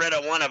you got rid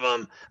of one of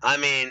them, I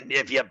mean,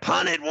 if you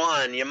punted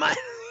one, you might.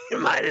 You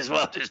might as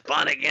well just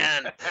punt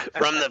again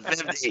from the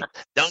 50.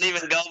 Don't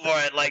even go for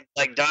it like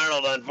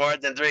Darnold on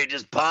 4th and 3.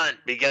 Just punt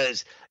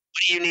because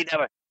what do you need to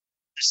have?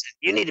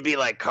 You need to be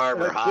like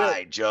Carver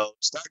High, Joe.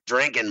 Start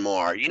drinking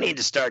more. You need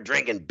to start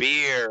drinking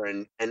beer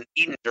and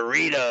eating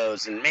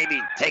Doritos and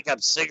maybe take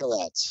up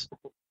cigarettes.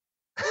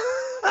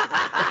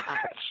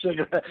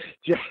 Cigarette.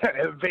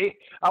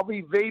 I'll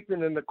be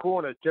vaping in the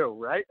corner too,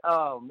 right?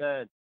 Oh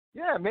man.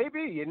 Yeah,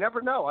 maybe. You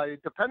never know.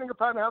 Depending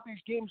upon how these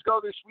games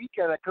go this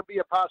weekend, it could be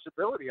a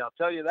possibility. I'll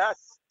tell you that.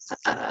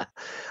 All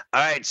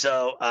right,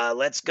 so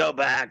let's go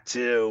back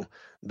to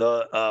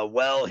the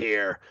well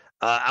here.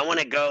 I want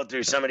to go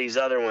through some of these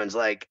other ones,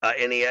 like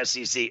in the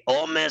SEC,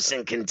 Ole Miss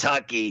and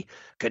Kentucky.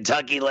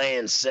 Kentucky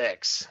laying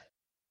 6.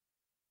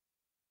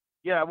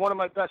 Yeah, one of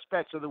my best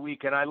bets of the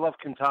weekend. I love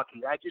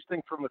Kentucky. I just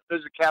think from a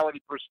physicality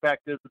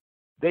perspective,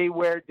 they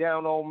wear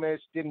down Ole Miss,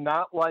 did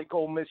not like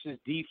Ole Miss's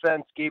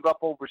defense, gave up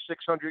over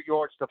 600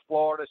 yards to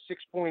Florida,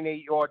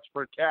 6.8 yards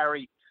per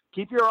carry.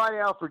 Keep your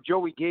eye out for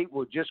Joey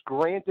Gatewood, just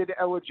granted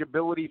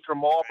eligibility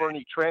from Auburn.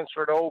 He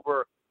transferred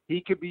over. He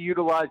could be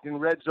utilized in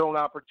red zone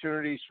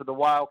opportunities for the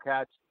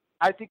Wildcats.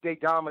 I think they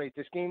dominate.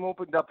 This game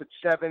opened up at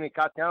 7. It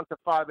got down to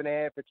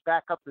 5.5. It's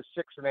back up to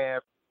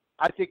 6.5.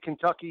 I think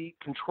Kentucky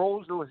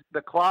controls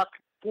the clock,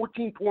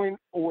 14-point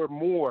or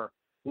more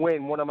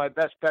win. One of my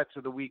best bets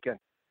of the weekend.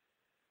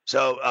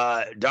 So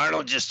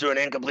Darnold just threw an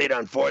incomplete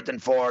on 4th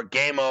and 4.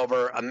 Game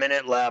over. A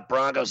minute left.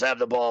 Broncos have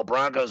the ball.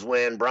 Broncos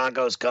win.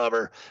 Broncos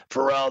cover.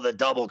 Pharrell the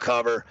double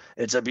cover.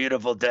 It's a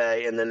beautiful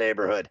day in the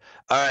neighborhood.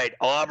 All right,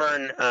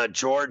 Auburn,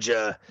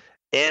 Georgia,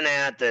 in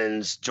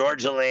Athens.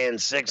 Georgia laying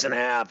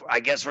 6.5.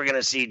 I guess we're going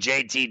to see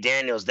JT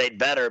Daniels. They'd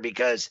better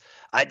because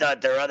I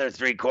thought their other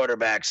 3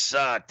 quarterbacks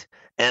sucked.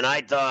 And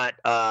I thought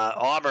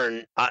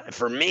Auburn,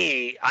 for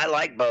me, I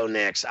like Bo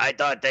Nix. I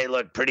thought they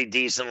looked pretty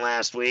decent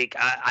last week.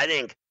 I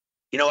think.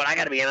 You know what? I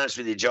got to be honest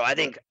with you, Joe. I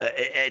think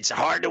it's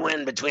hard to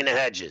win between the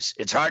hedges.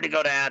 It's hard to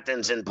go to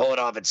Athens and pull it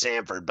off at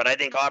Sanford, but I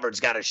think Auburn's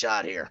got a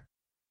shot here.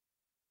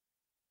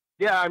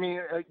 Yeah, I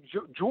mean,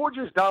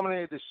 Georgia's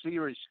dominated the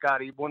series,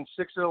 Scotty. Won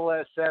 6 of the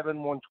last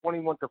 7, won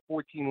 21-14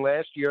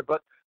 last year.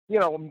 But, you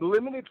know,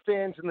 limited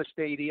fans in the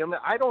stadium.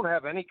 I don't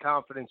have any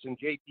confidence in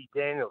JT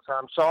Daniels.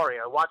 I'm sorry.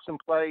 I watched him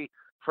play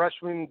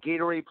freshman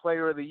Gatorade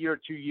Player of the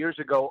Year 2 years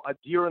ago, a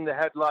deer in the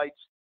headlights.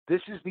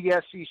 This is the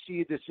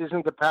SEC. This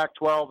isn't the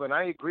Pac-12, and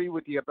I agree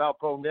with you about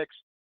Bo Nix.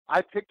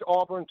 I picked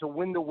Auburn to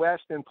win the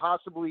West and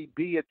possibly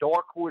be a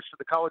dark horse for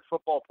the college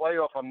football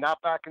playoff. I'm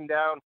not backing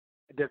down.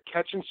 They're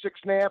catching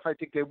 6.5. I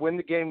think they win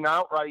the game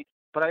outright.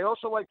 But I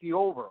also like the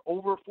over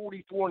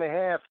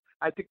 44.5.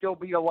 I think there'll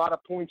be a lot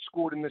of points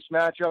scored in this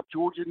matchup.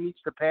 Georgia needs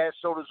to pass,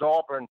 so does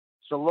Auburn.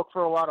 So look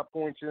for a lot of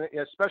points,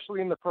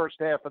 especially in the first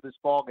half of this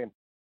ballgame.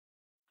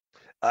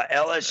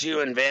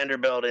 LSU and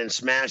Vanderbilt in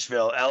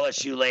Smashville.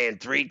 LSU laying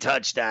 3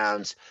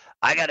 touchdowns.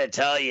 I got to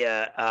tell you,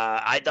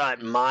 I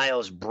thought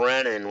Miles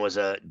Brennan was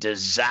a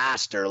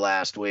disaster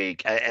last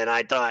week. And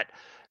I thought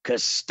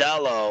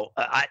Costello,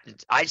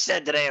 I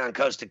said today on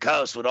Coast to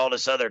Coast with all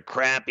this other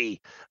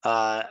crappy,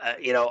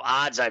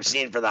 odds I've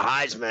seen for the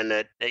Heisman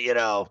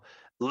that,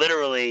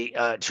 literally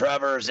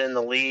Trevor's in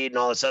the lead and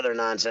all this other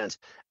nonsense.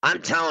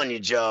 I'm telling you,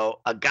 Joe,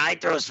 a guy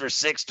throws for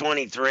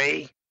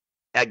 623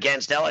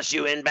 against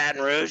LSU in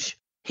Baton Rouge.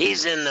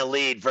 He's in the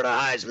lead for the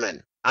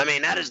Heisman. I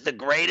mean, that is the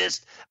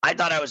greatest. I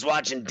thought I was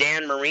watching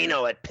Dan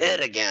Marino at Pitt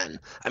again.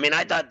 I mean,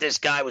 I thought this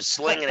guy was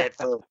slinging it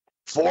for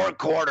 4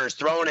 quarters,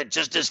 throwing it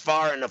just as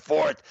far in the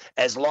 4th,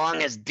 as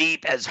long, as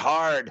deep, as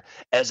hard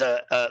as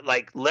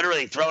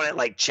literally throwing it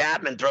like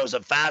Chapman throws a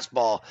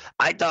fastball.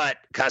 I thought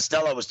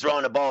Costello was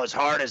throwing the ball as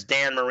hard as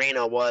Dan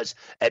Marino was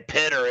at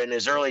Pitt or in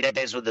his early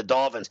days with the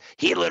Dolphins.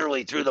 He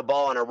literally threw the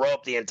ball on a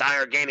rope the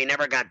entire game. He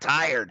never got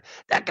tired.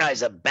 That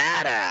guy's a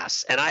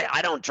badass, and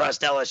I don't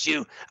trust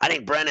LSU. I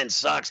think Brennan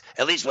sucks,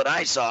 at least what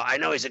I saw. I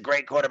know he's a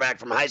great quarterback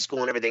from high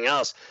school and everything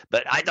else,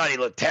 but I thought he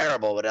looked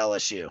terrible with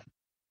LSU.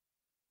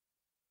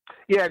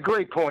 Yeah,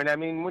 great point. I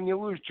mean, when you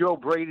lose Joe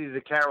Brady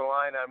to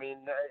Carolina, I mean,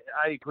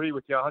 I agree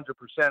with you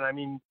 100%. I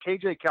mean,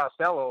 KJ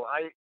Costello,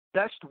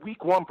 best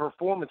week 1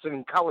 performance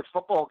in college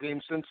football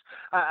game since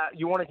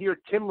you want to hear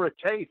Tim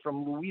Rattay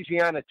from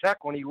Louisiana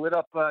Tech when he lit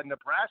up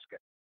Nebraska.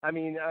 I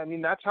mean,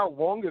 that's how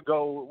long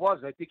ago it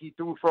was. I think he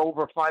threw for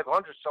over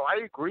 500. So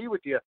I agree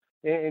with you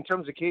in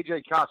terms of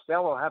KJ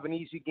Costello. Have an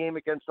easy game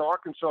against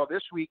Arkansas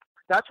this week.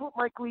 That's what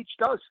Mike Leach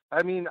does.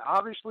 I mean,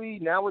 obviously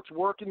now it's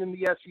working in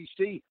the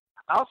SEC.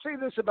 I'll say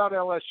this about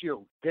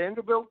LSU.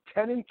 Vanderbilt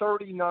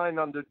 10-39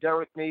 under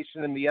Derek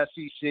Mason in the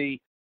SEC.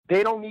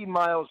 They don't need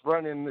Miles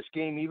Brennan in this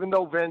game, even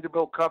though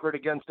Vanderbilt covered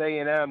against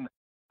A&M.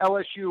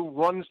 LSU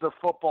runs the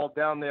football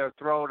down their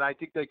throat. I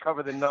think they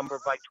cover the number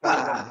by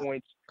 21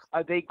 points.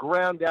 They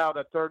ground out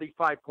a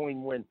 35-point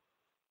win.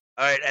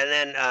 All right, and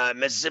then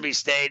Mississippi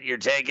State, you're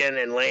taking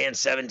and laying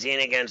 17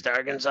 against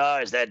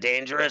Arkansas. Is that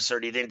dangerous, or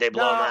do you think they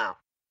blow them out?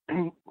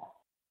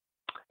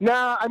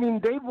 Nah, I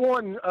mean, they've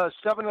won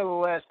 7 of the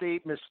last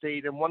 8, Miss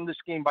State, and won this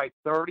game by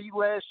 30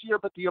 last year.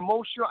 But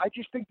I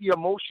just think the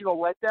emotional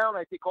letdown,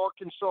 I think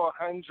Arkansas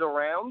hangs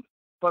around,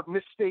 but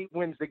Miss State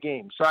wins the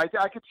game. So I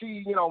could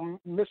see,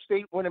 Miss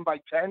State winning by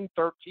 10,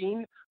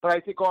 13, but I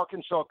think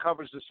Arkansas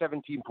covers the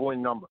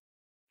 17-point number.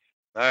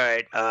 All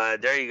right,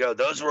 there you go.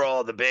 Those were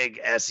all the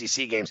big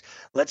SEC games.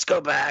 Let's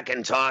go back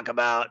and talk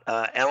about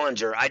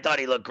Ehlinger. I thought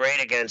he looked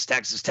great against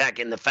Texas Tech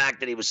in the fact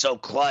that he was so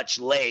clutch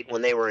late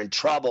when they were in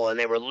trouble and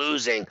they were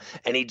losing,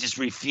 and he just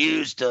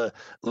refused to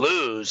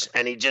lose,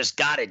 and he just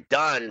got it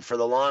done for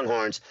the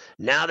Longhorns.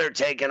 Now they're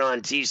taking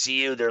on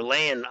TCU. They're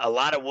laying a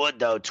lot of wood,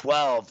 though,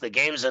 12. The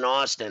game's in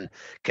Austin.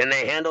 Can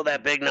they handle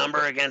that big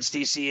number against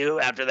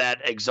TCU after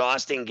that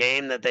exhausting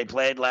game that they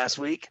played last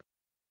week?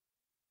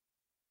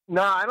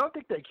 No, I don't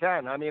think they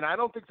can. I mean, I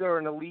don't think they're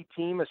an elite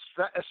team,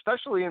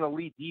 especially an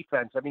elite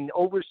defense. I mean,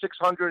 over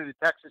 600 at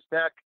Texas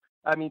Tech.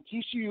 I mean,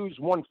 TCU's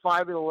won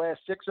 5 of the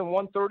last 6 and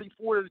won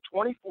 34 to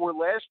 24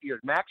 last year.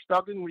 Max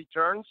Duggan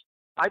returns.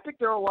 I think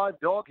they're a live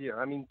dog here.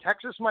 I mean,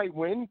 Texas might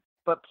win,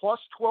 but plus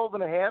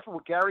 12.5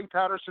 with Gary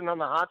Patterson on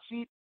the hot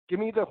seat. Give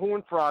me the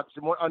Horned Frogs,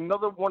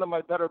 another one of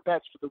my better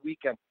bets for the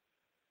weekend.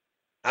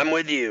 I'm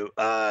with you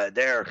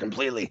there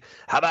completely.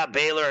 How about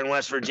Baylor and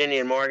West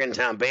Virginia and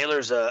Morgantown?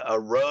 Baylor's a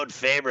road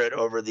favorite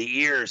over the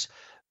years,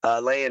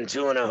 laying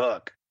 2 and a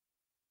hook.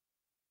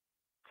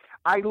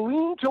 I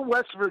lean to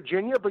West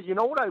Virginia, but you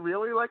know what I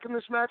really like in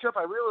this matchup?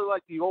 I really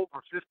like the over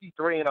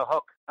 53 and a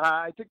hook.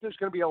 I think there's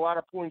going to be a lot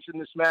of points in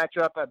this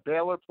matchup.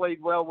 Baylor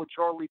played well with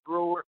Charlie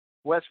Brewer.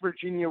 West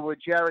Virginia with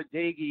Jared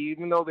Dagey,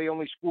 even though they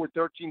only scored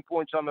 13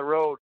 points on the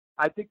road.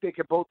 I think they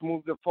could both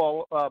move the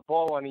ball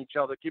on each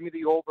other. Give me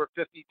the over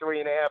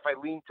 53.5. I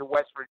lean to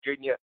West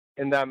Virginia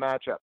in that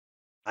matchup.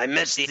 I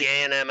missed the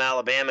A&M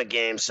Alabama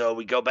game, so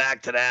we go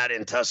back to that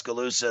in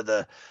Tuscaloosa.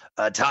 The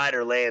Tide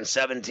are laying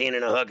 17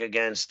 and a hook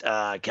against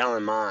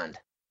Kellen Mond.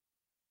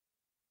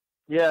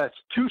 Yeah, it's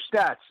 2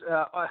 stats.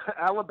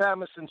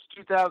 Alabama since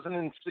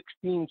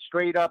 2016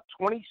 straight up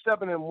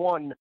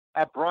 27-1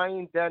 at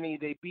Bryant-Denny.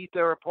 They beat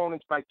their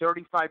opponents by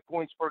 35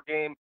 points per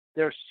game.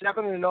 They're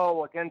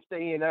 7-0 against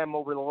A&M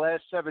over the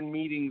last 7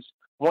 meetings,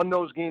 won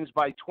those games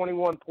by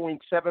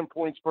 21.7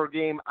 points per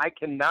game. I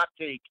cannot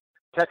take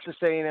Texas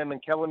A&M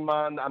and Kellen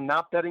Mond. I'm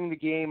not betting the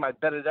game. I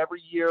bet it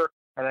every year,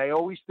 and I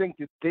always think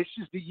that this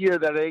is the year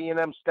that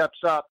A&M steps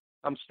up.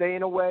 I'm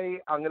staying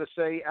away. I'm going to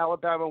say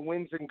Alabama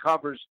wins and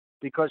covers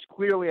because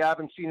clearly I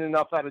haven't seen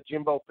enough out of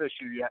Jimbo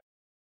Fisher yet.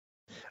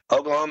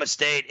 Oklahoma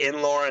State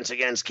in Lawrence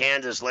against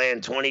Kansas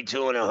laying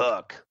 22 and a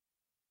hook.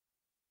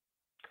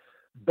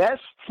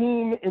 Best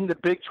team in the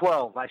Big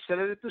 12. I said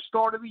it at the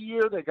start of the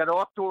year. They got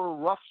off to a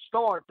rough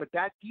start, but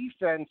that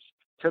defense,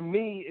 to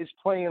me, is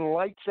playing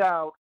lights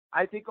out.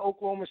 I think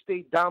Oklahoma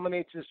State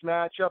dominates this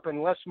matchup,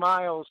 and Les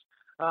Miles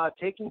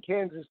taking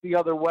Kansas the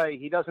other way.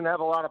 He doesn't have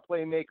a lot of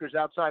playmakers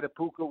outside of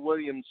Pooka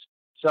Williams,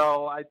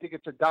 so I think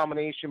it's a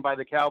domination by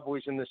the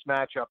Cowboys in this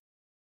matchup.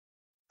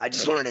 I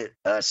just wanted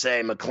to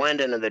say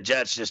McClendon of the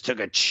Jets just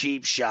took a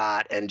cheap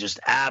shot and just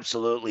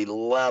absolutely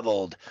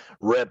leveled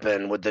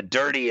Rippon with the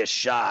dirtiest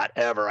shot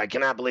ever. I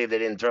cannot believe they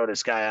didn't throw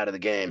this guy out of the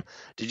game.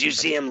 Did you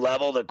see him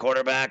level the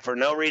quarterback for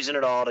no reason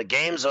at all? The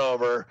game's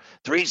over,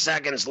 3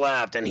 seconds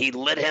left, and he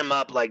lit him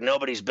up like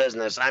nobody's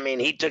business. I mean,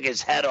 he took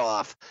his head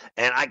off,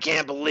 and I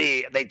can't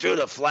believe they threw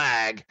the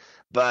flag.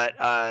 But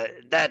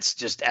that's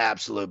just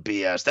absolute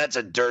BS. That's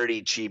a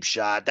dirty, cheap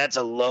shot. That's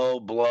a low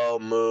blow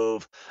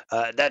move.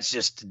 That's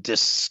just a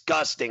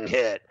disgusting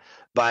hit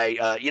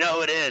by, you know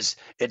who it is?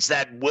 It's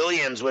that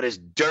Williams with his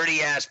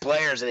dirty-ass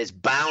players and his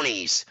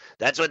bounties.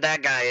 That's what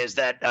that guy is,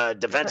 that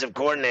defensive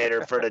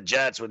coordinator for the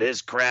Jets with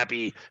his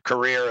crappy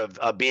career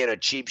of being a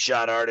cheap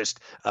shot artist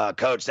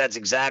coach. That's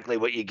exactly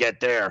what you get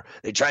there.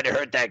 They tried to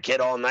hurt that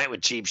kid all night with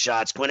cheap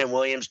shots. Quinnen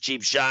Williams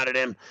cheap shotted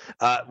him.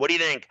 What do you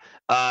think?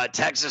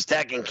 Texas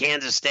Tech and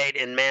Kansas State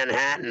in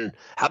Manhattan.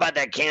 How about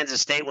that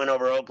Kansas State win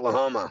over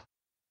Oklahoma?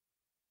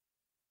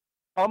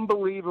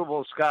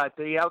 Unbelievable, Scott.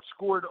 They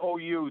outscored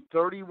OU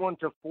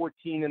 31-14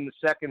 in the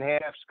second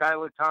half.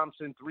 Skylar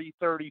Thompson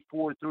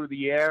 334 through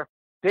the air.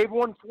 They've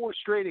won 4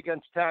 straight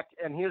against Tech,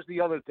 and here's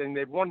the other thing.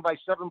 They've won by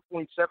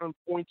 7.7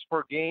 points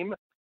per game.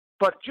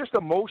 But just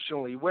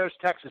emotionally, where's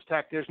Texas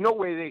Tech? There's no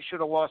way they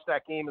should have lost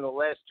that game in the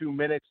last 2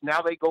 minutes.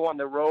 Now they go on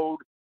the road.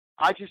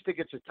 I just think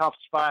it's a tough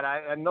spot.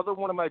 Another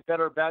one of my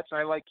better bets,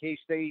 I like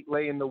K-State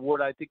laying the wood.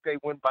 I think they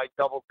win by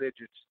double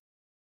digits.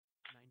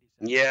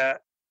 Yeah.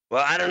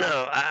 Well, I don't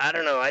know. I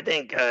don't know. I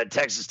think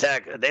Texas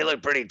Tech, they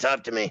look pretty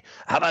tough to me.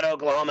 How about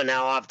Oklahoma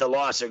now off the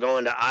loss? They're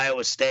going to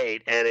Iowa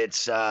State, and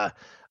it's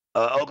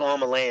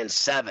Oklahoma laying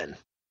 7.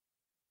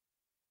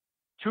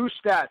 2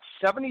 stats,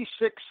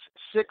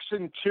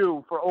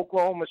 76-6-2 for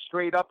Oklahoma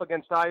straight up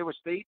against Iowa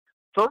State.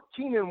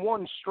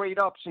 13-1 straight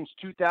up since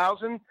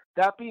 2000.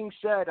 That being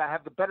said, I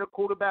have the better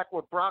quarterback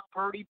with Brock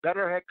Purdy,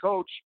 better head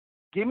coach.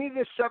 Give me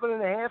this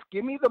 7.5.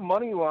 Give me the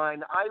money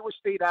line. Iowa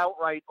State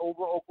outright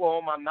over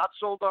Oklahoma. I'm not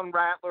sold on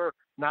Rattler,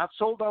 not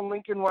sold on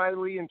Lincoln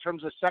Riley in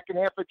terms of second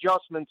half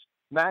adjustments.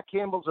 Matt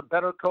Campbell's a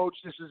better coach.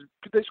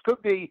 This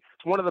could be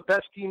one of the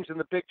best teams in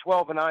the Big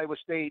 12 in Iowa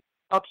State.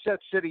 Upset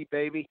City,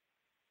 baby.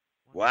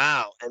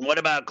 Wow. And what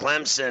about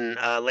Clemson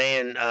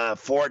laying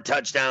 4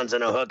 touchdowns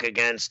and a hook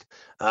against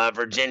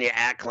Virginia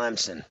at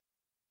Clemson?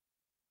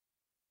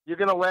 You're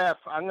going to laugh.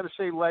 I'm going to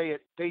say lay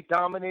it. They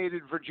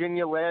dominated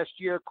Virginia last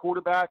year.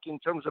 Quarterback in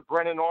terms of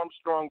Brennan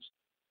Armstrong's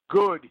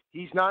good.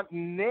 He's not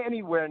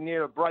anywhere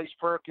near Bryce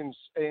Perkins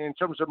in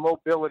terms of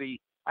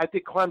mobility. I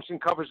think Clemson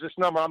covers this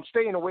number. I'm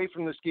staying away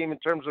from this game in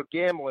terms of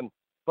gambling,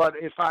 but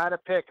if I had to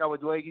pick, I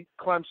would lay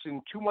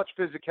Clemson. Too much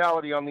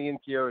physicality on the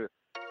interior.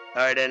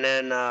 All right, and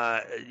then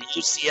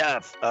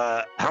UCF.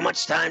 How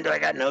much time do I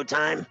got? No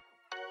time?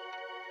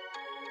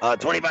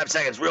 25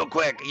 seconds, real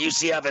quick.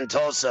 UCF and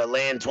Tulsa,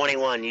 laying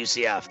 21,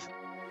 UCF.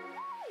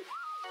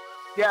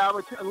 Yeah, I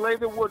would lay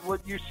the wood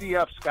with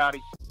UCF,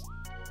 Scotty.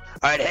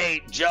 All right,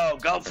 hey, Joe,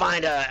 go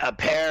find a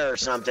pear or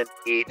something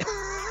to eat.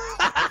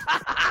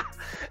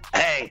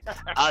 Hey,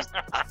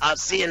 I'll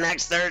see you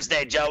next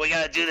Thursday, Joe. We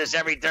got to do this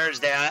every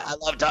Thursday. I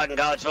love talking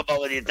college football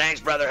with you.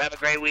 Thanks, brother. Have a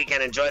great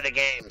weekend. Enjoy the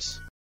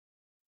games.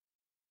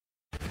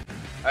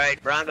 All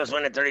right, Broncos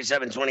win at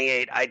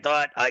 37-28. I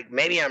thought,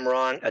 maybe I'm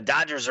wrong.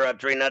 Dodgers are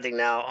up 3-0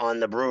 now on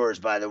the Brewers,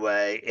 by the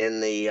way,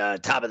 in the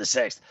top of the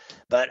 6th.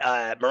 But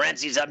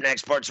Morency's up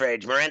next, Sports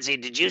Rage.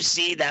 Morency, did you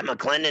see that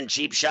McClendon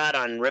cheap shot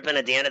on Rippon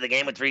at the end of the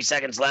game with 3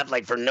 seconds left?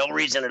 Like, for no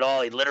reason at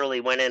all. He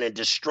literally went in and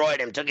destroyed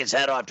him, took his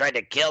head off, tried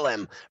to kill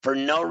him for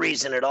no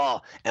reason at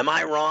all. Am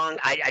I wrong?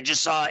 I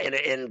just saw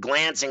in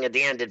glancing at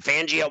the end, did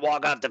Fangio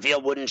walk off the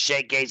field, wouldn't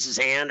shake Gase's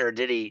hand, or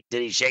did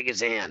he shake his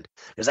hand?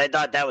 Because I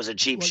thought that was a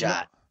cheap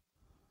shot. Yeah.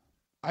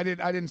 I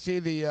didn't see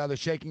the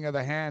shaking of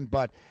the hand,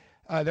 but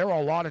there were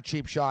a lot of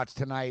cheap shots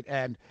tonight.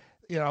 And,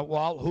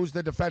 who's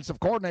the defensive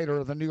coordinator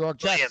of the New York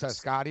Jets,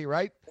 Scotty,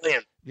 right?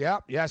 Williams. Yeah,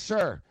 yes,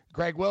 sir.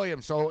 Greg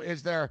Williams. So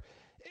is there,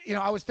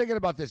 I was thinking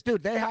about this.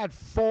 Dude, they had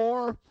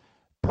 4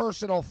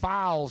 personal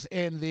fouls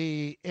in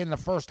the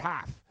first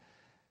half.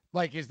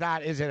 Like, is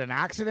it an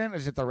accident?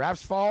 Is it the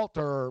ref's fault?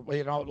 Or,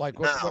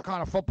 what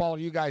kind of football are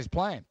you guys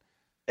playing?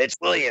 It's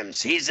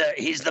Williams. He's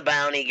the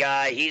bounty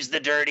guy. He's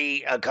the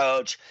dirty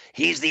coach.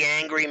 He's the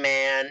angry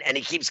man, and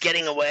he keeps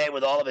getting away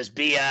with all of his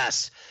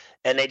BS.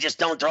 And they just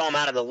don't throw him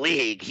out of the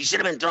league. He should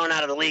have been thrown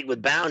out of the league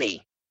with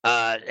bounty.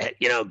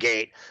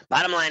 Gate.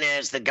 Bottom line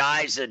is the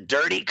guy's a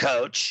dirty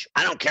coach.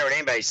 I don't care what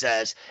anybody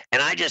says,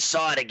 and I just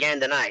saw it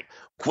again tonight.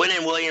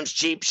 Quinnen Williams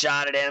cheap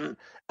shot at him.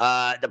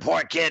 The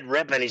poor kid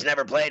Rippon, he's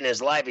never played in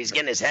his life. He's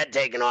getting his head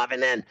taken off,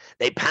 and then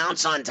they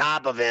pounce on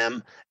top of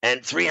him,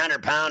 and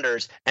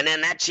 300-pounders. And then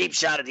that cheap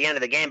shot at the end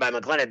of the game by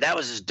McClendon, that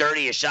was as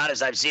dirty a shot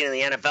as I've seen in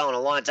the NFL in a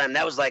long time.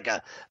 That was like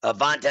a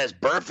Vontaze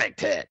Burfict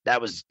hit.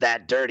 That was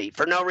that dirty.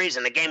 For no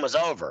reason. The game was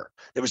over.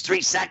 There was 3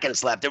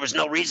 seconds left. There was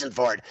no reason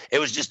for it. It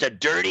was just a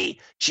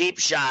dirty, cheap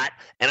shot,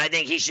 and I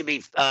think he should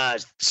be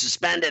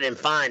suspended and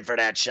fined for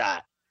that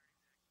shot.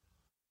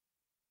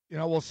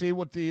 We'll see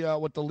what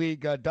the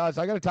league does.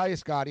 I got to tell you,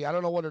 Scotty, I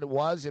don't know what it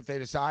was, if they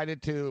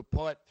decided to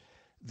put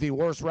the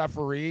worst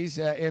referees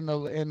in the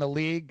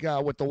league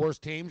with the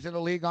worst teams in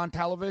the league on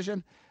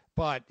television.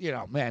 But,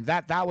 man,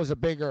 that was a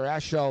bigger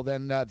ass show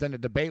than the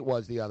debate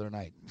was the other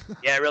night.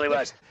 Yeah, it really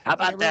was. How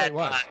about that?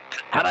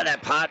 How about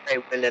that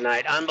Padre win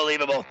tonight?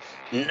 Unbelievable.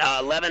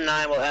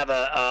 11-9. We'll have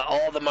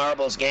all the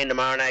marbles game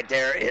tomorrow night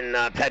there in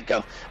Petco.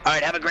 All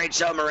right, have a great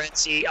show,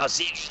 Morency. I'll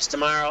see you guys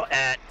tomorrow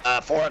at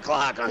 4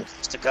 o'clock on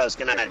Coast to Coast.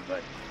 Good night,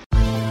 everybody.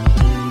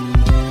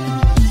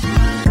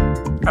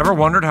 Ever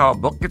wondered how a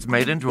book gets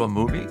made into a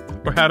movie?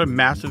 Or how to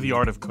master the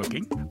art of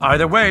cooking?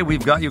 Either way,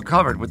 we've got you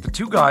covered with the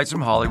Two Guys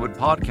from Hollywood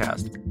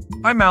podcast.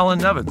 I'm Alan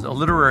Nevins, a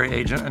literary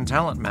agent and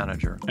talent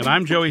manager. And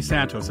I'm Joey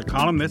Santos, a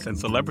columnist and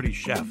celebrity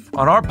chef.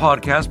 On our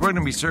podcast, we're going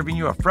to be serving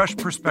you a fresh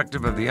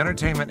perspective of the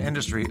entertainment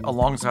industry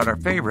alongside our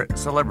favorite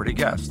celebrity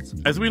guests.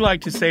 As we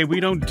like to say, we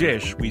don't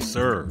dish, we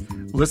serve.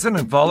 Listen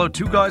and follow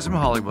Two Guys from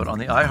Hollywood on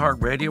the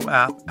iHeartRadio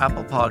app,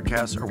 Apple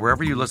Podcasts, or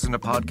wherever you listen to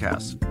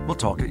podcasts. We'll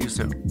talk at you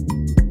soon.